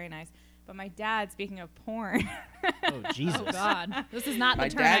family, which was very nice. But my dad, speaking of porn, Oh Jesus. Oh God, this is not My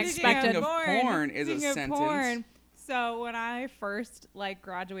the turn I dad, expected. speaking of porn is a Speaking of sentence. porn, So when I first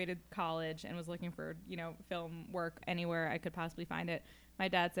graduated college and was looking for, film work anywhere I could possibly find it, my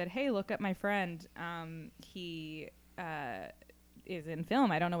dad said, "Hey, look at my friend. He is in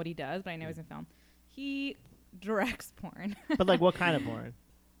film. I don't know what he does, but I know he's in film. He directs porn." But what kind of porn?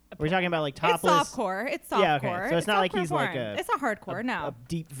 We're talking about topless. It's softcore. It's softcore. Yeah, okay. So it's not like softcore he's porn. like a. It's not hardcore. No. A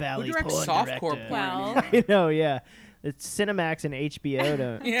Deep Valley Who directs porn softcore director. porn? Well, I know, yeah. It's Cinemax and HBO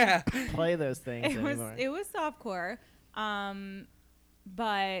to Yeah. play those things anymore. it was softcore,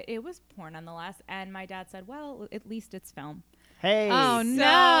 but it was porn nonetheless. And my dad said, "Well, at least it's film." Hey, Oh no!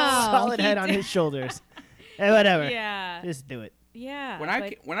 solid He head on did- his shoulders. Hey, whatever. Yeah, Just do it. yeah. When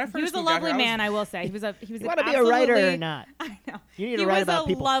I first he was a moved out lovely here, I was- man, I will say. He was You an want to be a writer or absolutely- not? I know. You need He to write was about a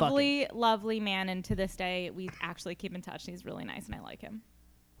people lovely, lovely man, and to this day, we actually keep in touch. He's really nice, and I like him.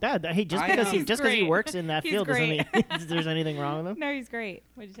 fucking. Hey, just I because know. he He's just because he great. works in that He's field doesn't great. mean there's anything wrong with him. No, he's great.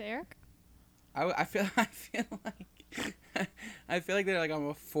 What did you say, Eric? I feel like they're on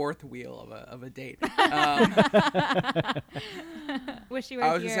a fourth wheel of a date. Wish you were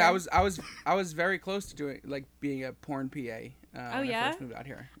I was here. just say, I was very close to doing being a porn PA. When yeah? I first moved out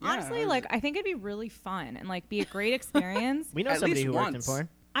here. Yeah, Honestly, I was- I think it'd be really fun and be a great experience. We know At somebody least who worked in once. porn.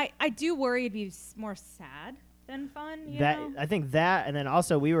 I do worry it'd be more sad than fun. You That know? I think that, and then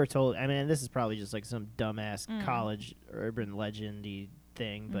also we were told. I mean, this is probably just some dumbass Mm. college urban legendy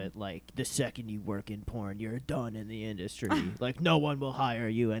thing, but the second you work in porn, you're done in the industry. No one will hire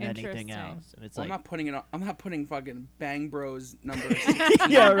you in anything Interesting. else. And it's Well, I'm not putting fucking Bang Bros number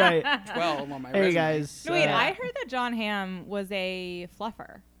yeah, right. 12 on my Hey resume. guys. No, wait, I heard that John Hamm was a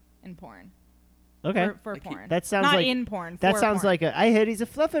fluffer in porn. Okay. For Like porn. That sounds Not like in porn. that for sounds porn. like I heard he's a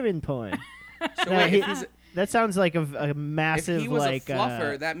fluffer in porn. So No, wait, he- if he's that sounds like a if massive he was a fluffer,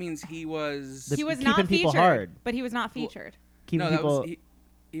 fluffer. that means he was. The- he was keeping not people featured, hard. but he was not featured. keeping no, that people. was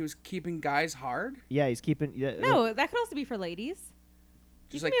he was keeping guys hard. Yeah, he's keeping. Yeah, No, that could also be for ladies.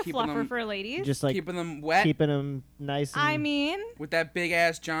 Just you can be a keeping fluffer them, for ladies. just keeping them wet keeping him nice. And, I mean, with that big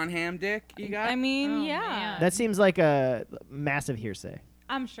ass John Hamm dick you got. Oh, yeah. man. that seems like a massive hearsay.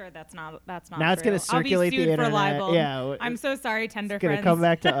 I'm sure that's not Now true. it's gonna circulate I'll be the sued for internet. libel. Yeah, I'm so sorry, tender it's gonna friends. come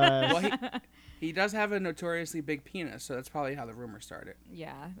back to us. Well, he does have a notoriously big penis, so that's probably how the rumor started.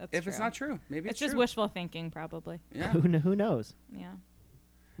 Yeah, that's If true. it's not true, maybe It's it's just true. wishful thinking, probably. Yeah, Who knows? Yeah.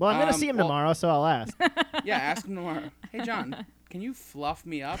 Well, I'm gonna see him well- tomorrow, so I'll ask. yeah. Ask him tomorrow. Hey, John, can you fluff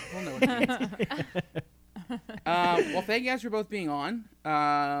me up? He'll know what it means. Well, thank you guys for both being on.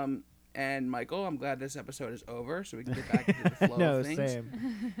 And Michael, I'm glad this episode is over, so we can get back into the flow No, of things.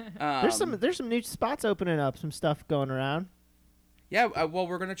 same. Um, There's some new spots opening up, some stuff going around. Yeah, well,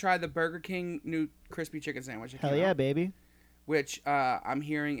 we're gonna try the Burger King new crispy chicken sandwich. that Hell came yeah, out, baby! which I'm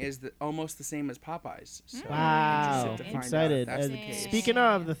hearing is almost the same as Popeyes. So I'm Wow, interested to find out if excited. that's the And case. speaking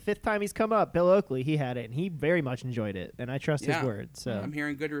of, the 5th time he's come up, Bill Oakley, he had it, and he very much enjoyed it, and I trust Yeah. his word. So I'm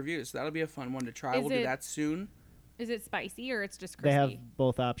hearing good reviews, so that'll be a fun one to try. Is We'll do it- that soon. Is it spicy or it's just they crispy? have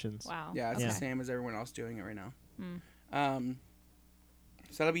both options. Wow. Yeah, it's Okay. the same as everyone else doing it right now. Mm.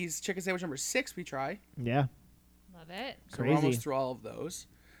 So that'll be chicken sandwich number 6 we try. Yeah, Love it. So we're Crazy. almost through all of those.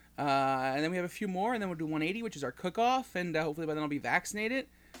 And then we have a few more, and then we'll do 180, which is our cook-off, and hopefully by then I'll be vaccinated.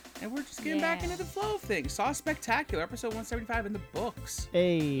 And we're just getting back Yeah. into the flow of things. Saw Spectacular, episode 175 in the books.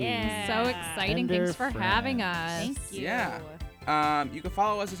 hey, Yeah. So exciting. Tender Thanks for having us. Thank you. Yeah. You can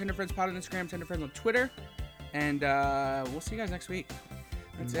follow us at Tender Friends Pod on Instagram, Tender Friends on Twitter, and we'll see you guys next week.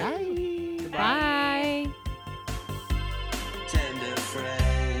 That's it. Bye. Bye. Tender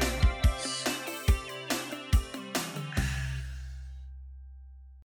friends.